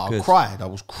overwhelming. Like, I cried, I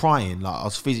was crying, like I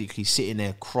was physically sitting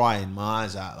there crying my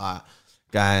eyes out, like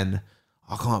going,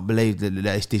 I can't believe that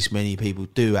there's this many people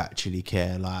do actually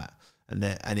care, like, and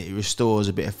it restores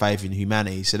a bit of faith in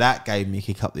humanity. So that gave me a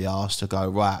kick up the arse to go,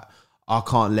 right, I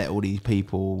can't let all these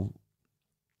people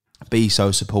be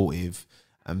so supportive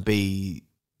and be,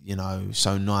 you know,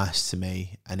 so nice to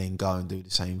me, and then go and do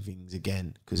the same things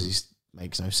again, because it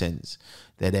makes no sense.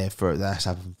 They're there that's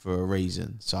happened for a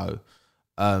reason. So,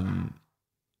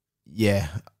 yeah,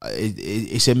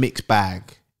 it's a mixed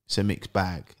bag. It's a mixed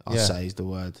bag, I'll say is the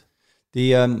word.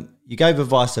 You gave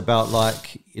advice about,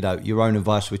 like, you know, your own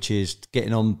advice, which is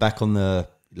getting on back on the,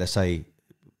 let's say,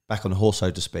 back on the horse,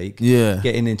 so to speak. Yeah.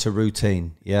 Getting into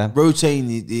routine. Yeah.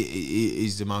 Routine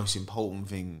is the most important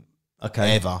thing.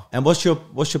 Okay. Ever. And what's your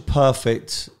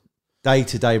perfect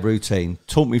day-to-day routine?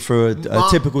 Talk me through a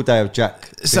typical day of Jack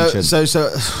Fincham. So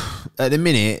at the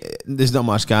minute, there's not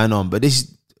much going on, but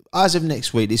this, as of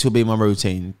next week, this will be my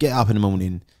routine. Get up in the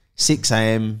morning, 6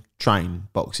 a.m, train,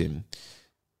 boxing.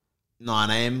 9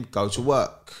 a.m, go to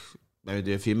work. Maybe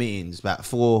do a few meetings. About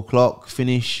 4 o'clock,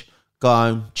 finish, go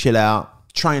home, chill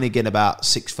out. Train again about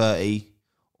 6:30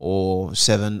 or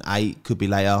 7, 8, could be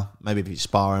later. Maybe if it's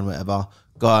sparring, whatever.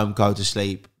 Go home, go to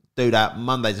sleep. Do that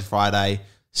Monday to Friday,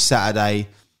 Saturday.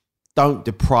 Don't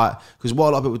deprive, because what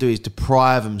a lot of people do is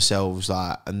deprive themselves,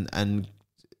 like, and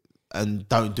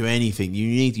don't do anything.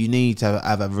 You need to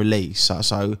have a release.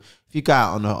 So if you go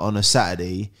out on a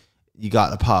Saturday, you go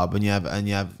out to the pub and you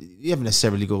haven't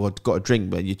necessarily got a drink,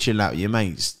 but you chill out with your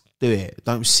mates. Do it.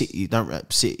 Don't sit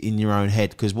in your own head.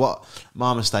 Because what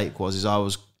my mistake was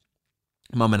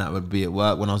mum and that would be at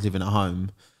work when I was living at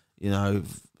home. You know,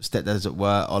 stepdad's at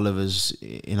work, Oliver's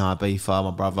in Ibiza,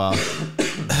 my brother,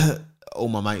 all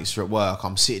my mates are at work.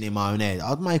 I'm sitting in my own head.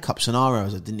 I'd make up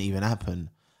scenarios that didn't even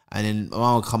happen, and then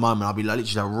I would come home and I'd be like,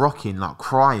 literally like rocking, like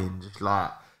crying, just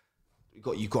like,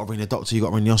 you've got to ring the doctor, you've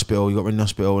got to ring the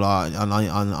hospital, like,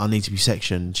 I need to be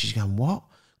sectioned. She's going, what?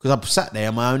 Because I've sat there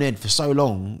in my own head for so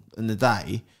long in the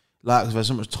day, like, I've had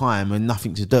so much time and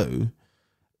nothing to do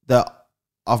that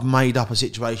I've made up a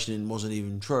situation and wasn't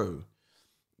even true.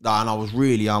 Like, and I was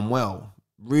really unwell,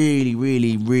 really,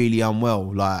 really, really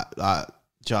unwell. Like, do you know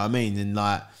what I mean? And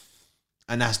that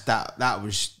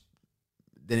was.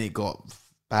 Then it got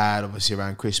bad, obviously,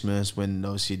 around Christmas when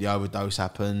obviously the overdose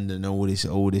happened and all this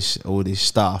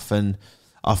stuff. And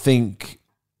I think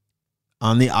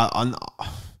it's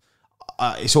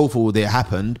awful that it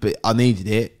happened, but I needed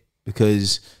it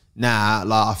because now,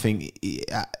 like, I think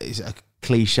it's a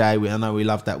cliche. I know we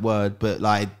love that word, but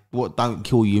like, what don't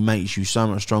kill you makes you so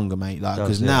much stronger, mate. Like,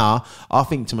 because now I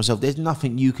think to myself, there's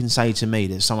nothing you can say to me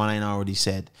that someone ain't already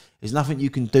said. There's nothing you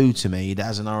can do to me that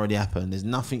hasn't already happened. There's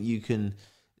nothing you can.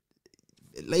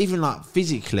 Even like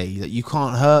physically, that you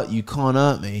can't hurt me.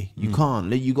 You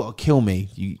can't. You got to kill me.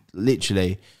 You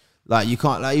literally, like, you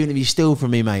can't. Like, even if you steal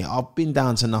from me, mate, I've been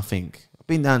down to nothing.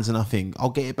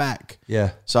 I'll get it back.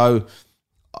 Yeah. So,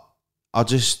 I'm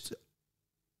just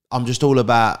all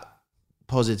about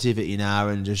positivity now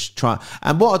and just try.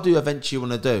 And what I do eventually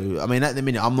want to do. I mean, at the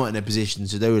minute, I'm not in a position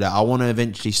to do that. I want to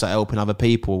eventually start helping other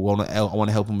people. I want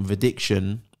to help them with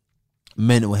addiction,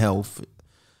 mental health.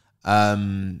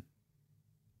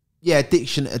 Yeah,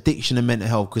 addiction and mental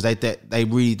health, because they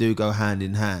really do go hand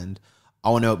in hand. I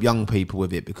want to help young people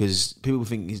with it, because people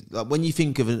think, like, when you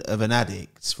think of an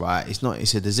addict, right?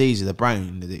 It's a disease of the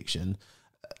brain, addiction.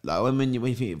 Like, when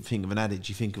you think of an addict,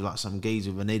 you think of like some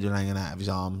geezer with a needle hanging out of his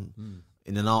arm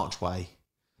in an archway,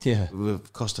 with a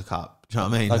Costa cup. Do you know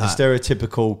what I mean? Like a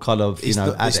stereotypical kind of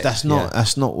addict.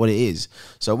 That's not what it is.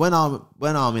 So when I'm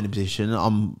in a position,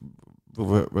 I'm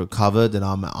recovered and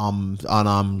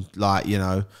I'm like, in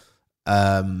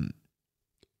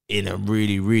a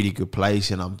really, really good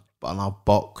place, and I've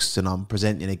boxed and I'm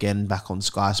presenting again back on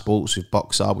Sky Sports with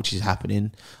Boxer, which is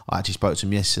happening. I actually spoke to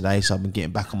him yesterday, so I've been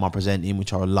getting back on my presenting,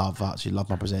 which I love. I actually love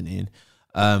my presenting.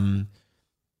 Then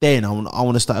I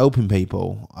want to start helping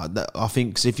people. I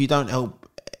think, 'cause if you don't help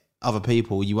other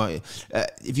people, you won't.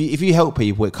 If you help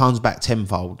people, it comes back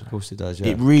tenfold. Of course it does. Yeah.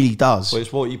 It really does. Well,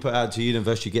 it's what you put out to the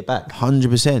universe, you get back.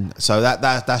 100%. So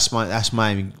that's my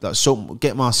aim.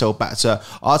 Get myself back to.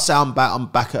 I'd say I'm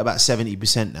back at about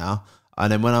 70% now,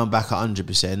 and then when I'm back at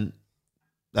 100%,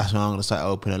 that's when I'm going to start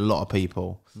helping a lot of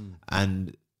people,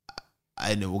 and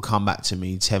it will come back to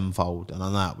me tenfold, and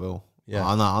I know it will. Yeah,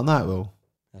 I know it will.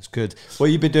 That's good. What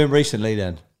have you been doing recently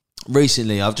then?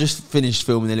 Recently, I've just finished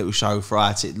filming a little show for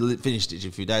ITV. Finished it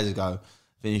a few days ago.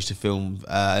 Finished to film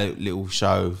a little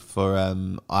show for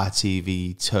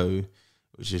ITV2,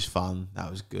 which was fun.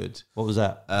 That was good. What was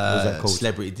that? What was that called?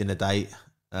 Celebrity Dinner Date.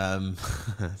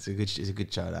 It's a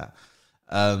good show, that.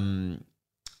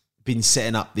 Been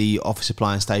setting up the office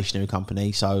supply and stationery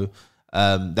company. So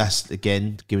that's,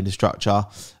 again, giving the structure.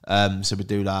 So we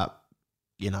do like,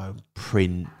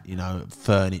 print,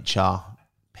 furniture,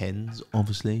 pens,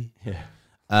 obviously. Yeah.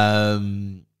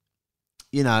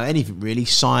 Anything really.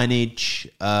 Signage,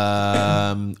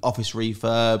 office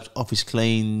refurbs, office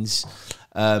cleans,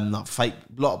 like fake.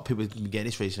 A lot of people have been getting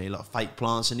this recently. A lot of fake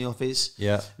plants in the office.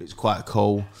 Yeah, looks quite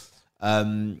cool.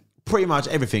 Pretty much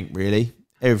everything really.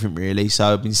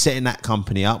 So I've been setting that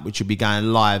company up, which will be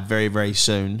going live very, very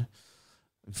soon.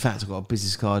 In fact, I've got a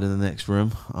business card in the next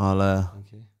room. I'll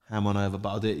ham on over, but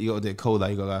I'll do it. You got to do it cool though.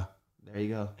 You got to go. There you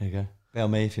go. There you go. Bell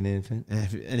me if you need anything.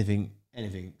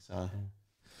 Anything. So,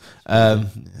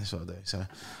 that's what I do. So,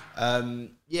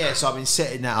 so I've been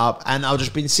setting that up, and I've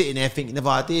just been sitting there thinking of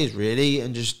ideas, really,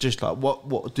 and just like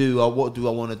what do I want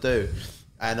to do,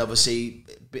 and obviously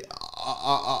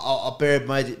I buried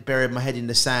my head in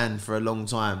the sand for a long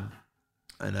time,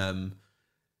 and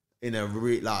in a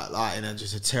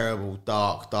just a terrible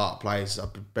dark place. I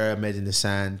buried my head in the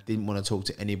sand. Didn't want to talk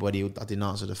to anybody. I didn't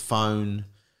answer the phone.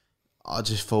 I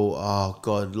just thought, oh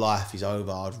God, life is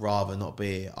over. I'd rather not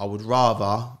be here. I would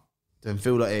rather than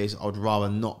feel like it is. I would rather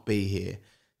not be here.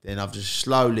 Then I've just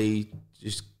slowly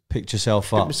just picked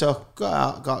myself,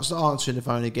 got out, start answering the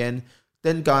phone again.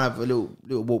 Then go and have a little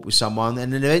walk with someone,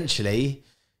 and then eventually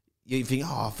you think,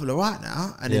 oh, I feel all right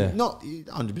now, and then not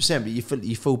 100%, but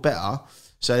you feel better.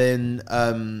 So then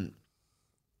I've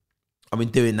been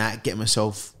doing that, getting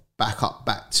myself back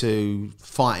to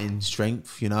fighting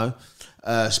strength.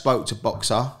 Spoke to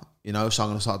Boxer, so I'm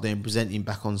going to start doing presenting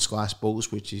back on Sky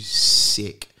Sports, which is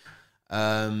sick.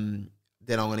 Then I'm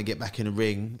going to get back in the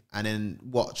ring and then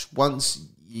watch. Once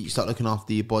you start looking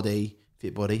after your body,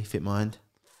 fit mind,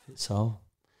 fit soul,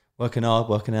 working hard,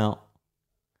 working out.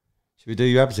 Should we do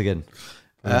your abs again?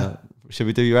 Should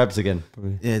we do your abs again?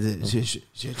 Probably. Yeah, should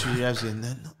we do your abs again?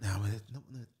 Not now.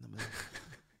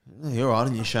 You're all right,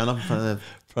 aren't you, showing up in front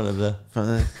of the.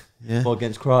 Yeah. Or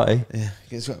against karate. Yeah.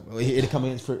 He'd have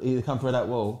come through that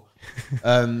wall.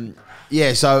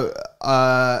 Yeah, so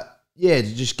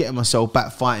just getting myself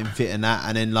back fighting fit and that,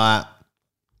 and then like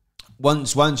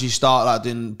once you start like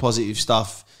doing positive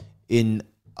stuff in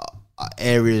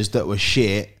areas that were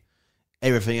shit,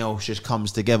 everything else just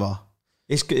comes together.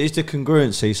 It's the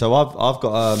congruency. So I've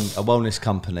got a wellness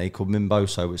company called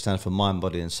Mimboso, which stands for Mind,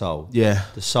 Body and Soul. Yeah.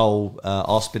 The soul,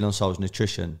 our spin on soul is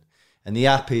nutrition. And the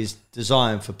app is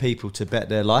designed for people to bet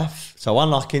their life. So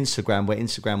unlike Instagram, where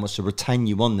Instagram wants to retain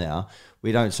you on there,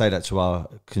 we don't say that to our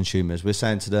consumers. We're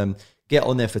saying to them, get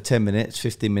on there for 10 minutes,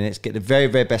 15 minutes, get the very,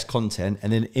 very best content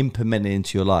and then implement it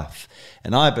into your life.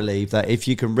 And I believe that if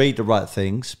you can read the right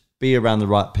things, be around the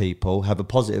right people, have a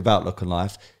positive outlook on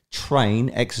life,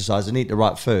 train, exercise, and eat the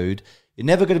right food, you're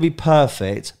never going to be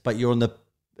perfect, but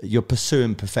you're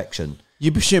pursuing perfection.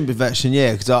 You're pursuing perfection,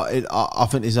 yeah, because I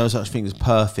think there's no such thing as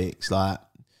perfect. Like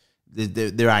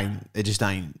there just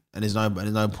ain't, and there's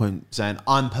no point saying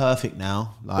I'm perfect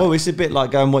now. Like, well, it's a bit like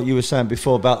going what you were saying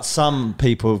before about some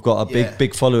people who've got a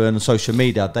big following on social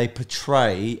media. They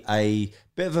portray a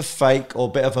bit of a fake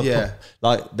or bit of a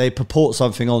like they purport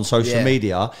something on social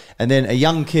media, and then a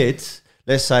young kid,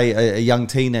 let's say a young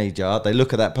teenager, they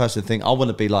look at that person and think, I want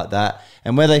to be like that.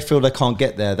 And where they feel they can't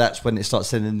get there, that's when it starts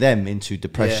sending them into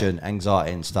depression,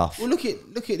 anxiety and stuff. Well, look at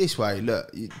it this way.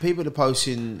 Look, people are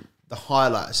posting the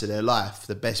highlights of their life,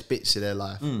 the best bits of their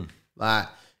life. Like, if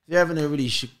you're having a really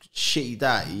shitty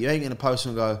day, you ain't going to post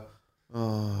and go,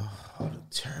 oh, I had a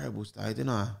terrible day, didn't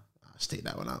I? I'll stick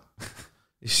that one up.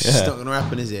 It's just not going to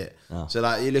happen, is it? No. So,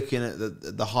 like, you're looking at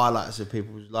the highlights of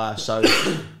people's life. So,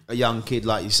 a young kid,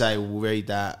 like you say, will read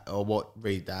that or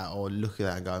look at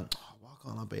that and go, oh, why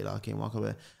can't I be like him? Why can't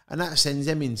I be? And that sends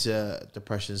them into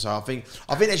depression. So, I think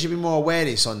there should be more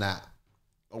awareness on that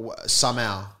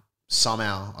somehow.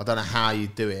 I don't know how you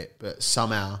do it, but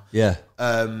somehow. Yeah.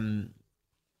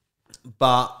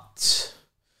 But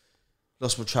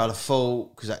lost my trail of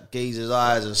thought because that geezer's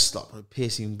eyes are stopped with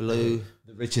piercing blue.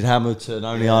 The Richard Hamilton,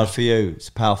 Only Hard for You. It's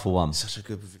a powerful one. Such a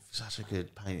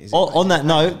good paint. On that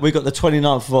note, we got the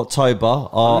 29th of October,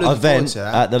 our event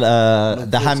at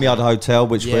the Hamyard Hotel,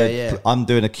 which I'm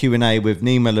doing a Q&A with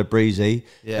Nima Labrizi,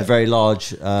 a very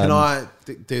large... Can I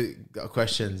do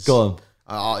questions? Go on.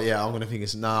 I'm going to think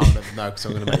it's no, because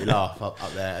I'm going to make you laugh up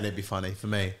there, and it'd be funny for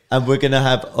me. And we're going to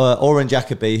have Oren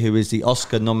Jacobi, who is the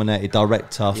Oscar-nominated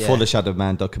director for the Shadow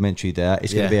Man documentary. There,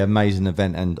 it's going to be an amazing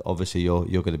event, and obviously you're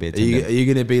going to be attending. Are you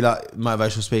going to be like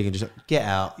motivational speaker and just like, get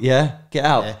out? Yeah, get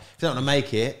out. Yeah. If you don't want to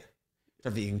make it, I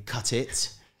don't think you can cut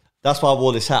it. That's why I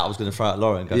wore this hat. I was going to throw it at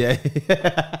Lauren. Go, yeah.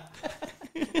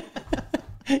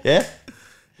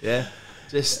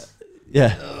 Just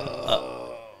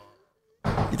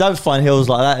you don't find heels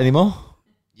like that anymore.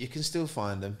 You can still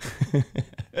find them.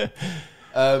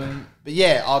 But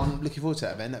yeah, I'm looking forward to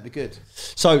that event. That'd be good.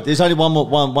 So there's only one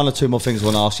or two more things I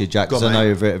want to ask you, Jack, because I know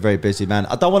you're a very, very busy man.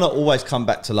 I don't want to always come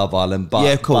back to Love Island,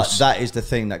 but, of course. But that is the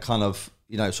thing that kind of,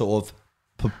 sort of,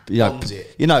 it.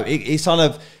 It's kind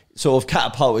of sort of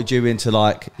catapulted you into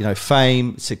like,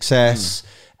 fame, success,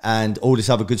 and all this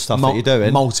other good stuff that you're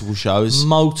doing. Multiple shows.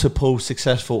 Multiple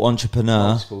successful entrepreneur.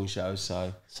 Multiple shows,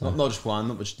 so not just one,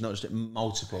 not just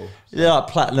multiple. So. Yeah, like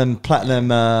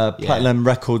platinum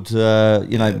record,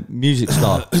 music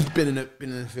star. Been in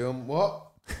a film.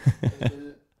 What?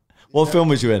 What film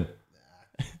was you in?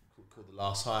 Called The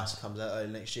Last Heist. Comes out early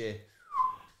next year.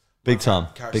 Big time.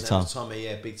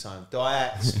 Tommy, big time. Do I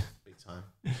act? Big time.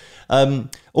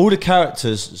 All the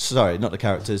characters,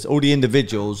 all the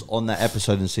individuals on that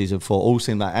episode in season 4 all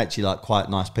seem like actually like quite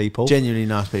nice people. Genuinely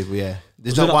nice people, yeah.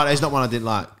 There's not one I didn't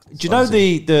like. Do you know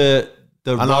the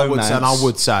romance? I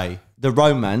would say the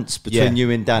romance between you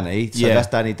and Danny. So that's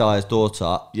Danny Dyer's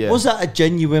daughter. Yeah. Was that a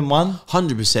genuine one?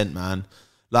 100%, man.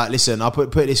 Like, listen, I put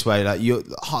it this way. Like,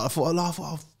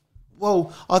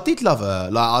 I did love her.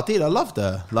 Like, I loved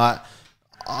her. Like,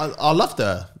 I loved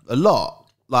her a lot.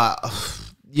 Like,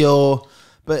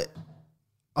 but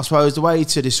I suppose the way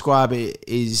to describe it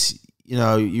is,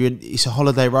 it's a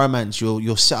holiday romance.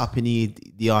 You're set up in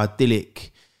the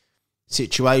idyllic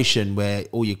situation where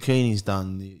all your cleaning's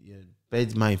done, your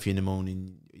bed's made for you in the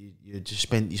morning. You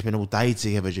spend all day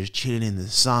together, just chilling in the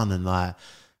sun and like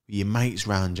with your mates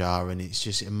round you, and it's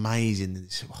just amazing.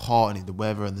 It's hot and the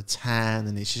weather and the tan,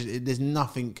 and it's just there's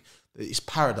nothing. It's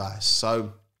paradise.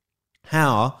 So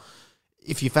how,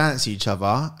 if you fancy each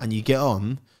other and you get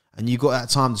on and you got that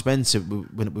time to spend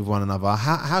with one another,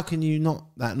 how can you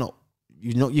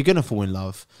you're gonna fall in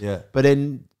love. Yeah. But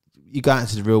then you go out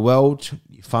into the real world,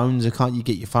 you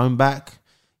get your phone back,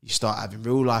 you start having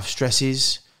real life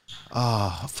stresses.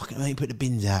 fucking ain't put the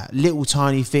bins out. Little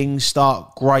tiny things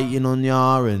start grating on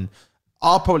ya, and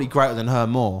I'll probably greater than her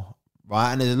more,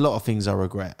 right? And there's a lot of things I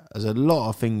regret. There's a lot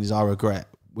of things I regret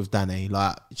with Danny.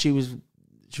 Like she was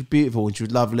beautiful and she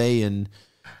was lovely, and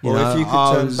you know, if you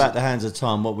could turn back the hands of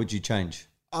time, what would you change?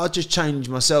 I'd just change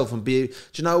myself and be. Do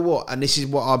you know what? And this is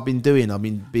what I've been doing. I've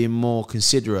been being more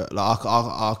considerate. Like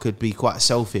I could be quite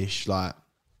selfish. Like,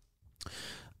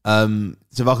 so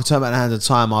if I could turn back the hands of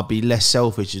time, I'd be less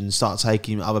selfish and start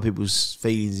taking other people's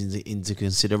feelings into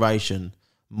consideration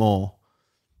more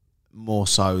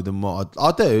so than what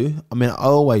I do. I mean, I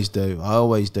always do.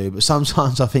 But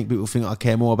sometimes I think people think I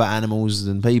care more about animals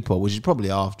than people, which is probably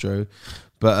half true.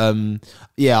 But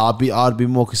yeah, I'd be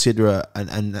more considerate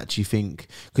and actually think,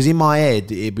 because in my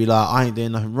head it'd be like, I ain't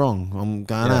doing nothing wrong. I'm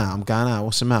going out.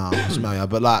 What's the matter?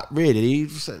 But like, really,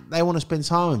 they want to spend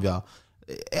time with you.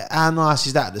 How nice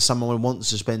is that someone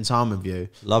wants to spend time with you?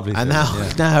 Lovely. And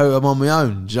now I'm on my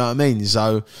own. Do you know what I mean?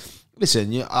 So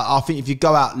listen, I think if you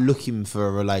go out looking for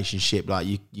a relationship, like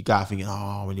you go out thinking,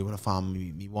 oh, I really want to find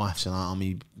my wife tonight or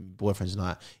my boyfriend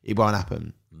tonight, it won't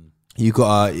happen. You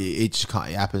got it just can't.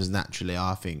 It happens naturally,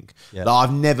 I think. Yeah. Like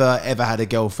I've never ever had a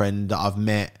girlfriend that I've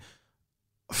met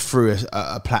through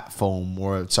a platform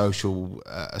or a social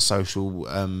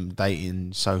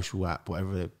dating social app,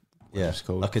 whatever it's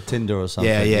called, like a Tinder or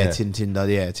something.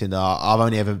 Tinder. I've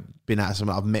only ever been at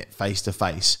someone I've met face to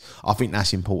face. I think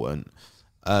that's important.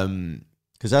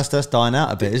 Because that's dying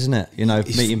out a bit, isn't it? You know,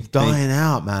 it's dying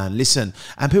out, man. Listen,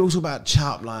 and people talk about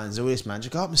chat lines, all this, man.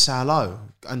 Just go up and say hello,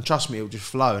 and trust me, it'll just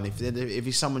flow. And if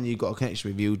it's someone you've got a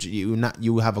connection with,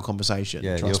 you'll have a conversation.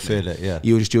 Yeah, you'll feel it. Yeah,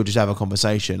 you'll just have a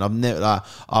conversation. I've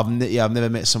never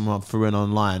met someone through an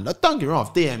online. Like, don't get me wrong,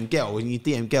 DM girl, and you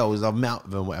DM girls, I've met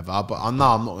with them, whatever. But I know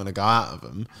I'm not going to go out with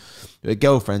them. But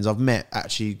girlfriends, I've met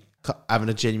actually having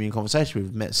a genuine conversation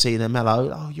with, seeing them,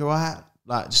 hello, oh, you're right.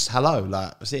 Like, just hello,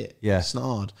 like, that's it. Yeah. It's not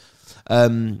hard.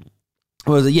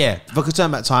 If I could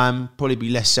turn back time, probably be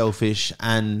less selfish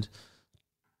and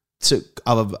took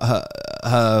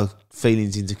her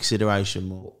feelings into consideration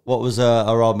more. What was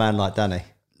our old man like, Danny?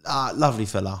 Lovely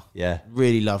fella. Yeah.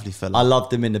 Really lovely fella. I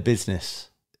loved him in The Business.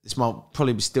 It's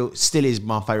probably still is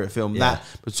my favourite film. Yeah. That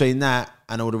between that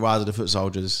and All the Rise of the Foot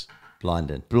Soldiers.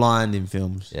 Blinding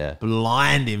films. Yeah.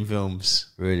 Blinding films.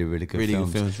 Really, really good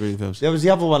films. Really good films. There was the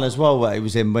other one as well where he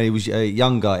was in when he was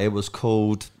younger. It was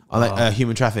called...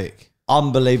 Human Traffic.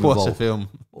 Unbelievable. What's a film?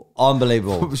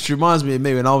 Unbelievable. Which reminds me of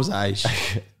me when I was that age.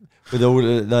 With all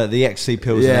the XC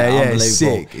pills in it. Unbelievable.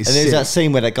 Sick. And there's that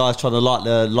scene where that guy's trying to light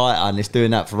the lighter and it's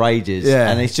doing that for ages.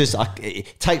 Yeah. And it's just,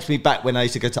 it takes me back when I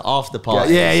used to go to after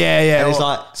parties. Yeah. And it's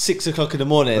like 6 o'clock in the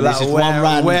morning and it's just one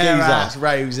random geezer.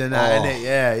 Raves and that, innit?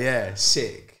 Yeah.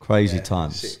 Sick. Crazy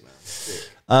times. Sick,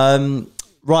 man. Sick.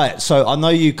 Right, so I know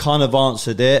you kind of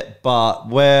answered it, but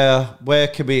where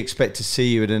can we expect to see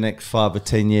you in the next 5 or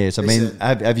 10 years? I mean,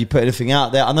 have you put anything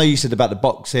out there? I know you said about the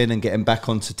boxing and getting back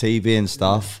onto TV and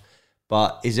stuff,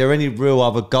 but is there any real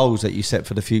other goals that you set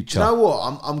for the future? Do you know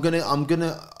what?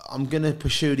 I'm gonna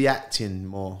pursue the acting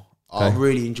more. Okay. I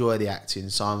really enjoy the acting,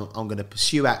 so I'm gonna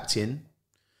pursue acting.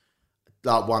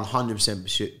 Like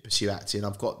 100% pursue acting.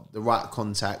 I've got the right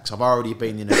contacts. I've already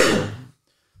been in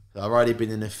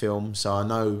a film. So I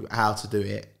know how to do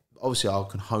it. Obviously, I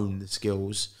can hone the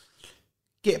skills.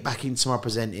 Get back into my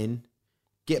presenting,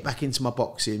 get back into my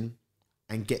boxing,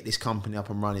 and get this company up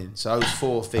and running. So those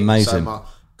 4 things. Amazing. So my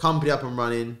company up and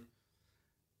running.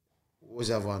 What was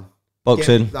the other one?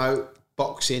 Boxing.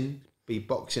 Boxing. Be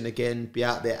boxing again. Be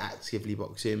out there actively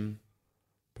boxing.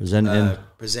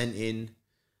 Presenting.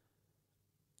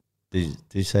 Did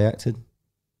you say acting?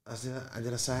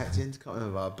 Did I say acting? Can't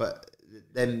remember. But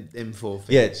them 4 things.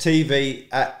 Yeah,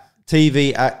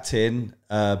 TV, acting,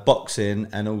 boxing,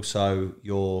 and also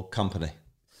your company.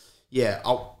 Yeah,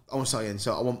 I want to start again.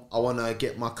 So I want to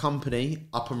get my company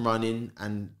up and running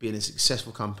and being a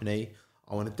successful company.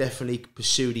 I want to definitely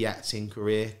pursue the acting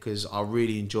career because I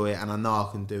really enjoy it and I know I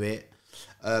can do it.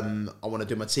 I want to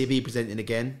do my TV presenting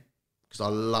again because I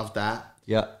love that.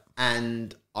 Yeah.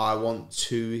 And I want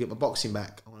to get my boxing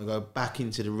back. I want to go back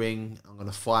into the ring. I'm going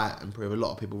to fight and prove a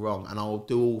lot of people wrong. And I'll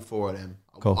do all 4 of them.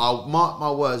 Cool. I'll mark my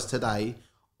words today.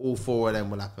 All 4 of them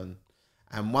will happen.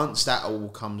 And once that all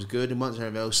comes good and once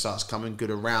everything else starts coming good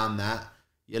around that,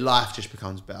 your life just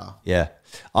becomes better. Yeah.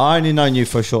 I only known you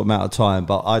for a short amount of time,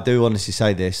 but I do honestly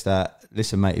say this, that,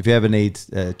 listen, mate, if you ever need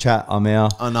chat, I'm here.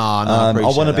 Oh, no, I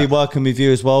want to be working with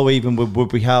you as well, even with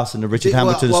Woodbury House and the Richard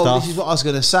Hamilton stuff. This is what I was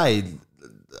going to say.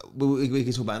 We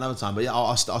can talk about it another time, but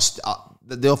yeah,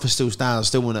 the offer still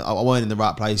stands. I weren't in the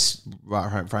right place,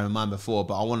 right frame of mind before,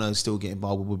 but I want to still get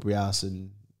involved with Woodbury House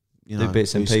and do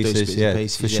bits and pieces. Yeah,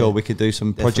 for sure. We could do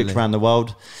some projects Definitely. around the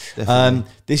world.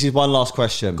 This is one last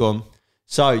question. Go on.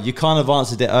 So you kind of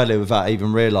answered it earlier without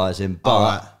even realising, but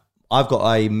Alright. I've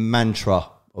got a mantra,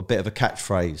 a bit of a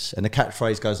catchphrase, and the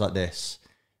catchphrase goes like this: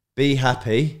 be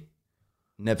happy,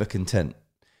 never content.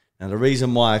 Now, the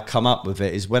reason why I come up with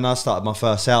it is when I started my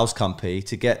first sales company,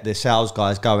 to get the sales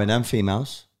guys going and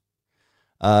females,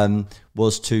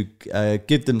 was to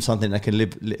give them something they can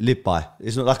live by.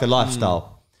 It's not like a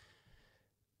lifestyle.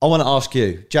 I want to ask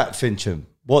you, Jack Fincham,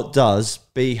 what does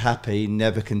be happy,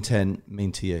 never content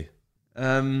mean to you?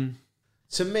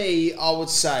 To me, I would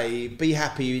say be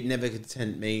happy, never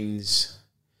content means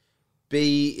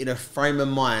be in a frame of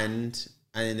mind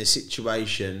and in a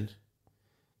situation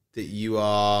that you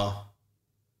are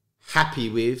happy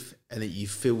with and that you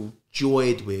feel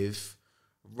joyed with,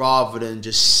 rather than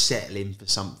just settling for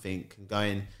something and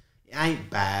going, it ain't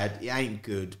bad, it ain't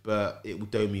good, but it will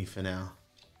do me for now.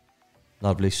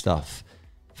 Lovely stuff.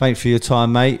 Thanks for your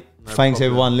time, mate. Thanks problem.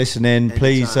 everyone listening. Anytime.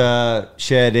 Please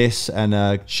share this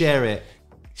and Share it.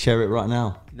 share it right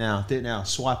now. Now, do it now.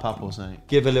 Swipe up or something.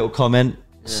 Give a little comment.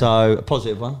 So a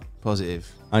positive one.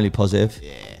 Positive. Only positive.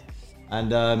 Yeah.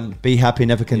 And be happy,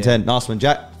 never content. Nice one,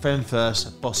 Jack. Friend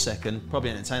first, boss second,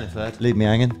 probably entertainer third. Leave me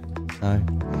hanging.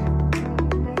 So.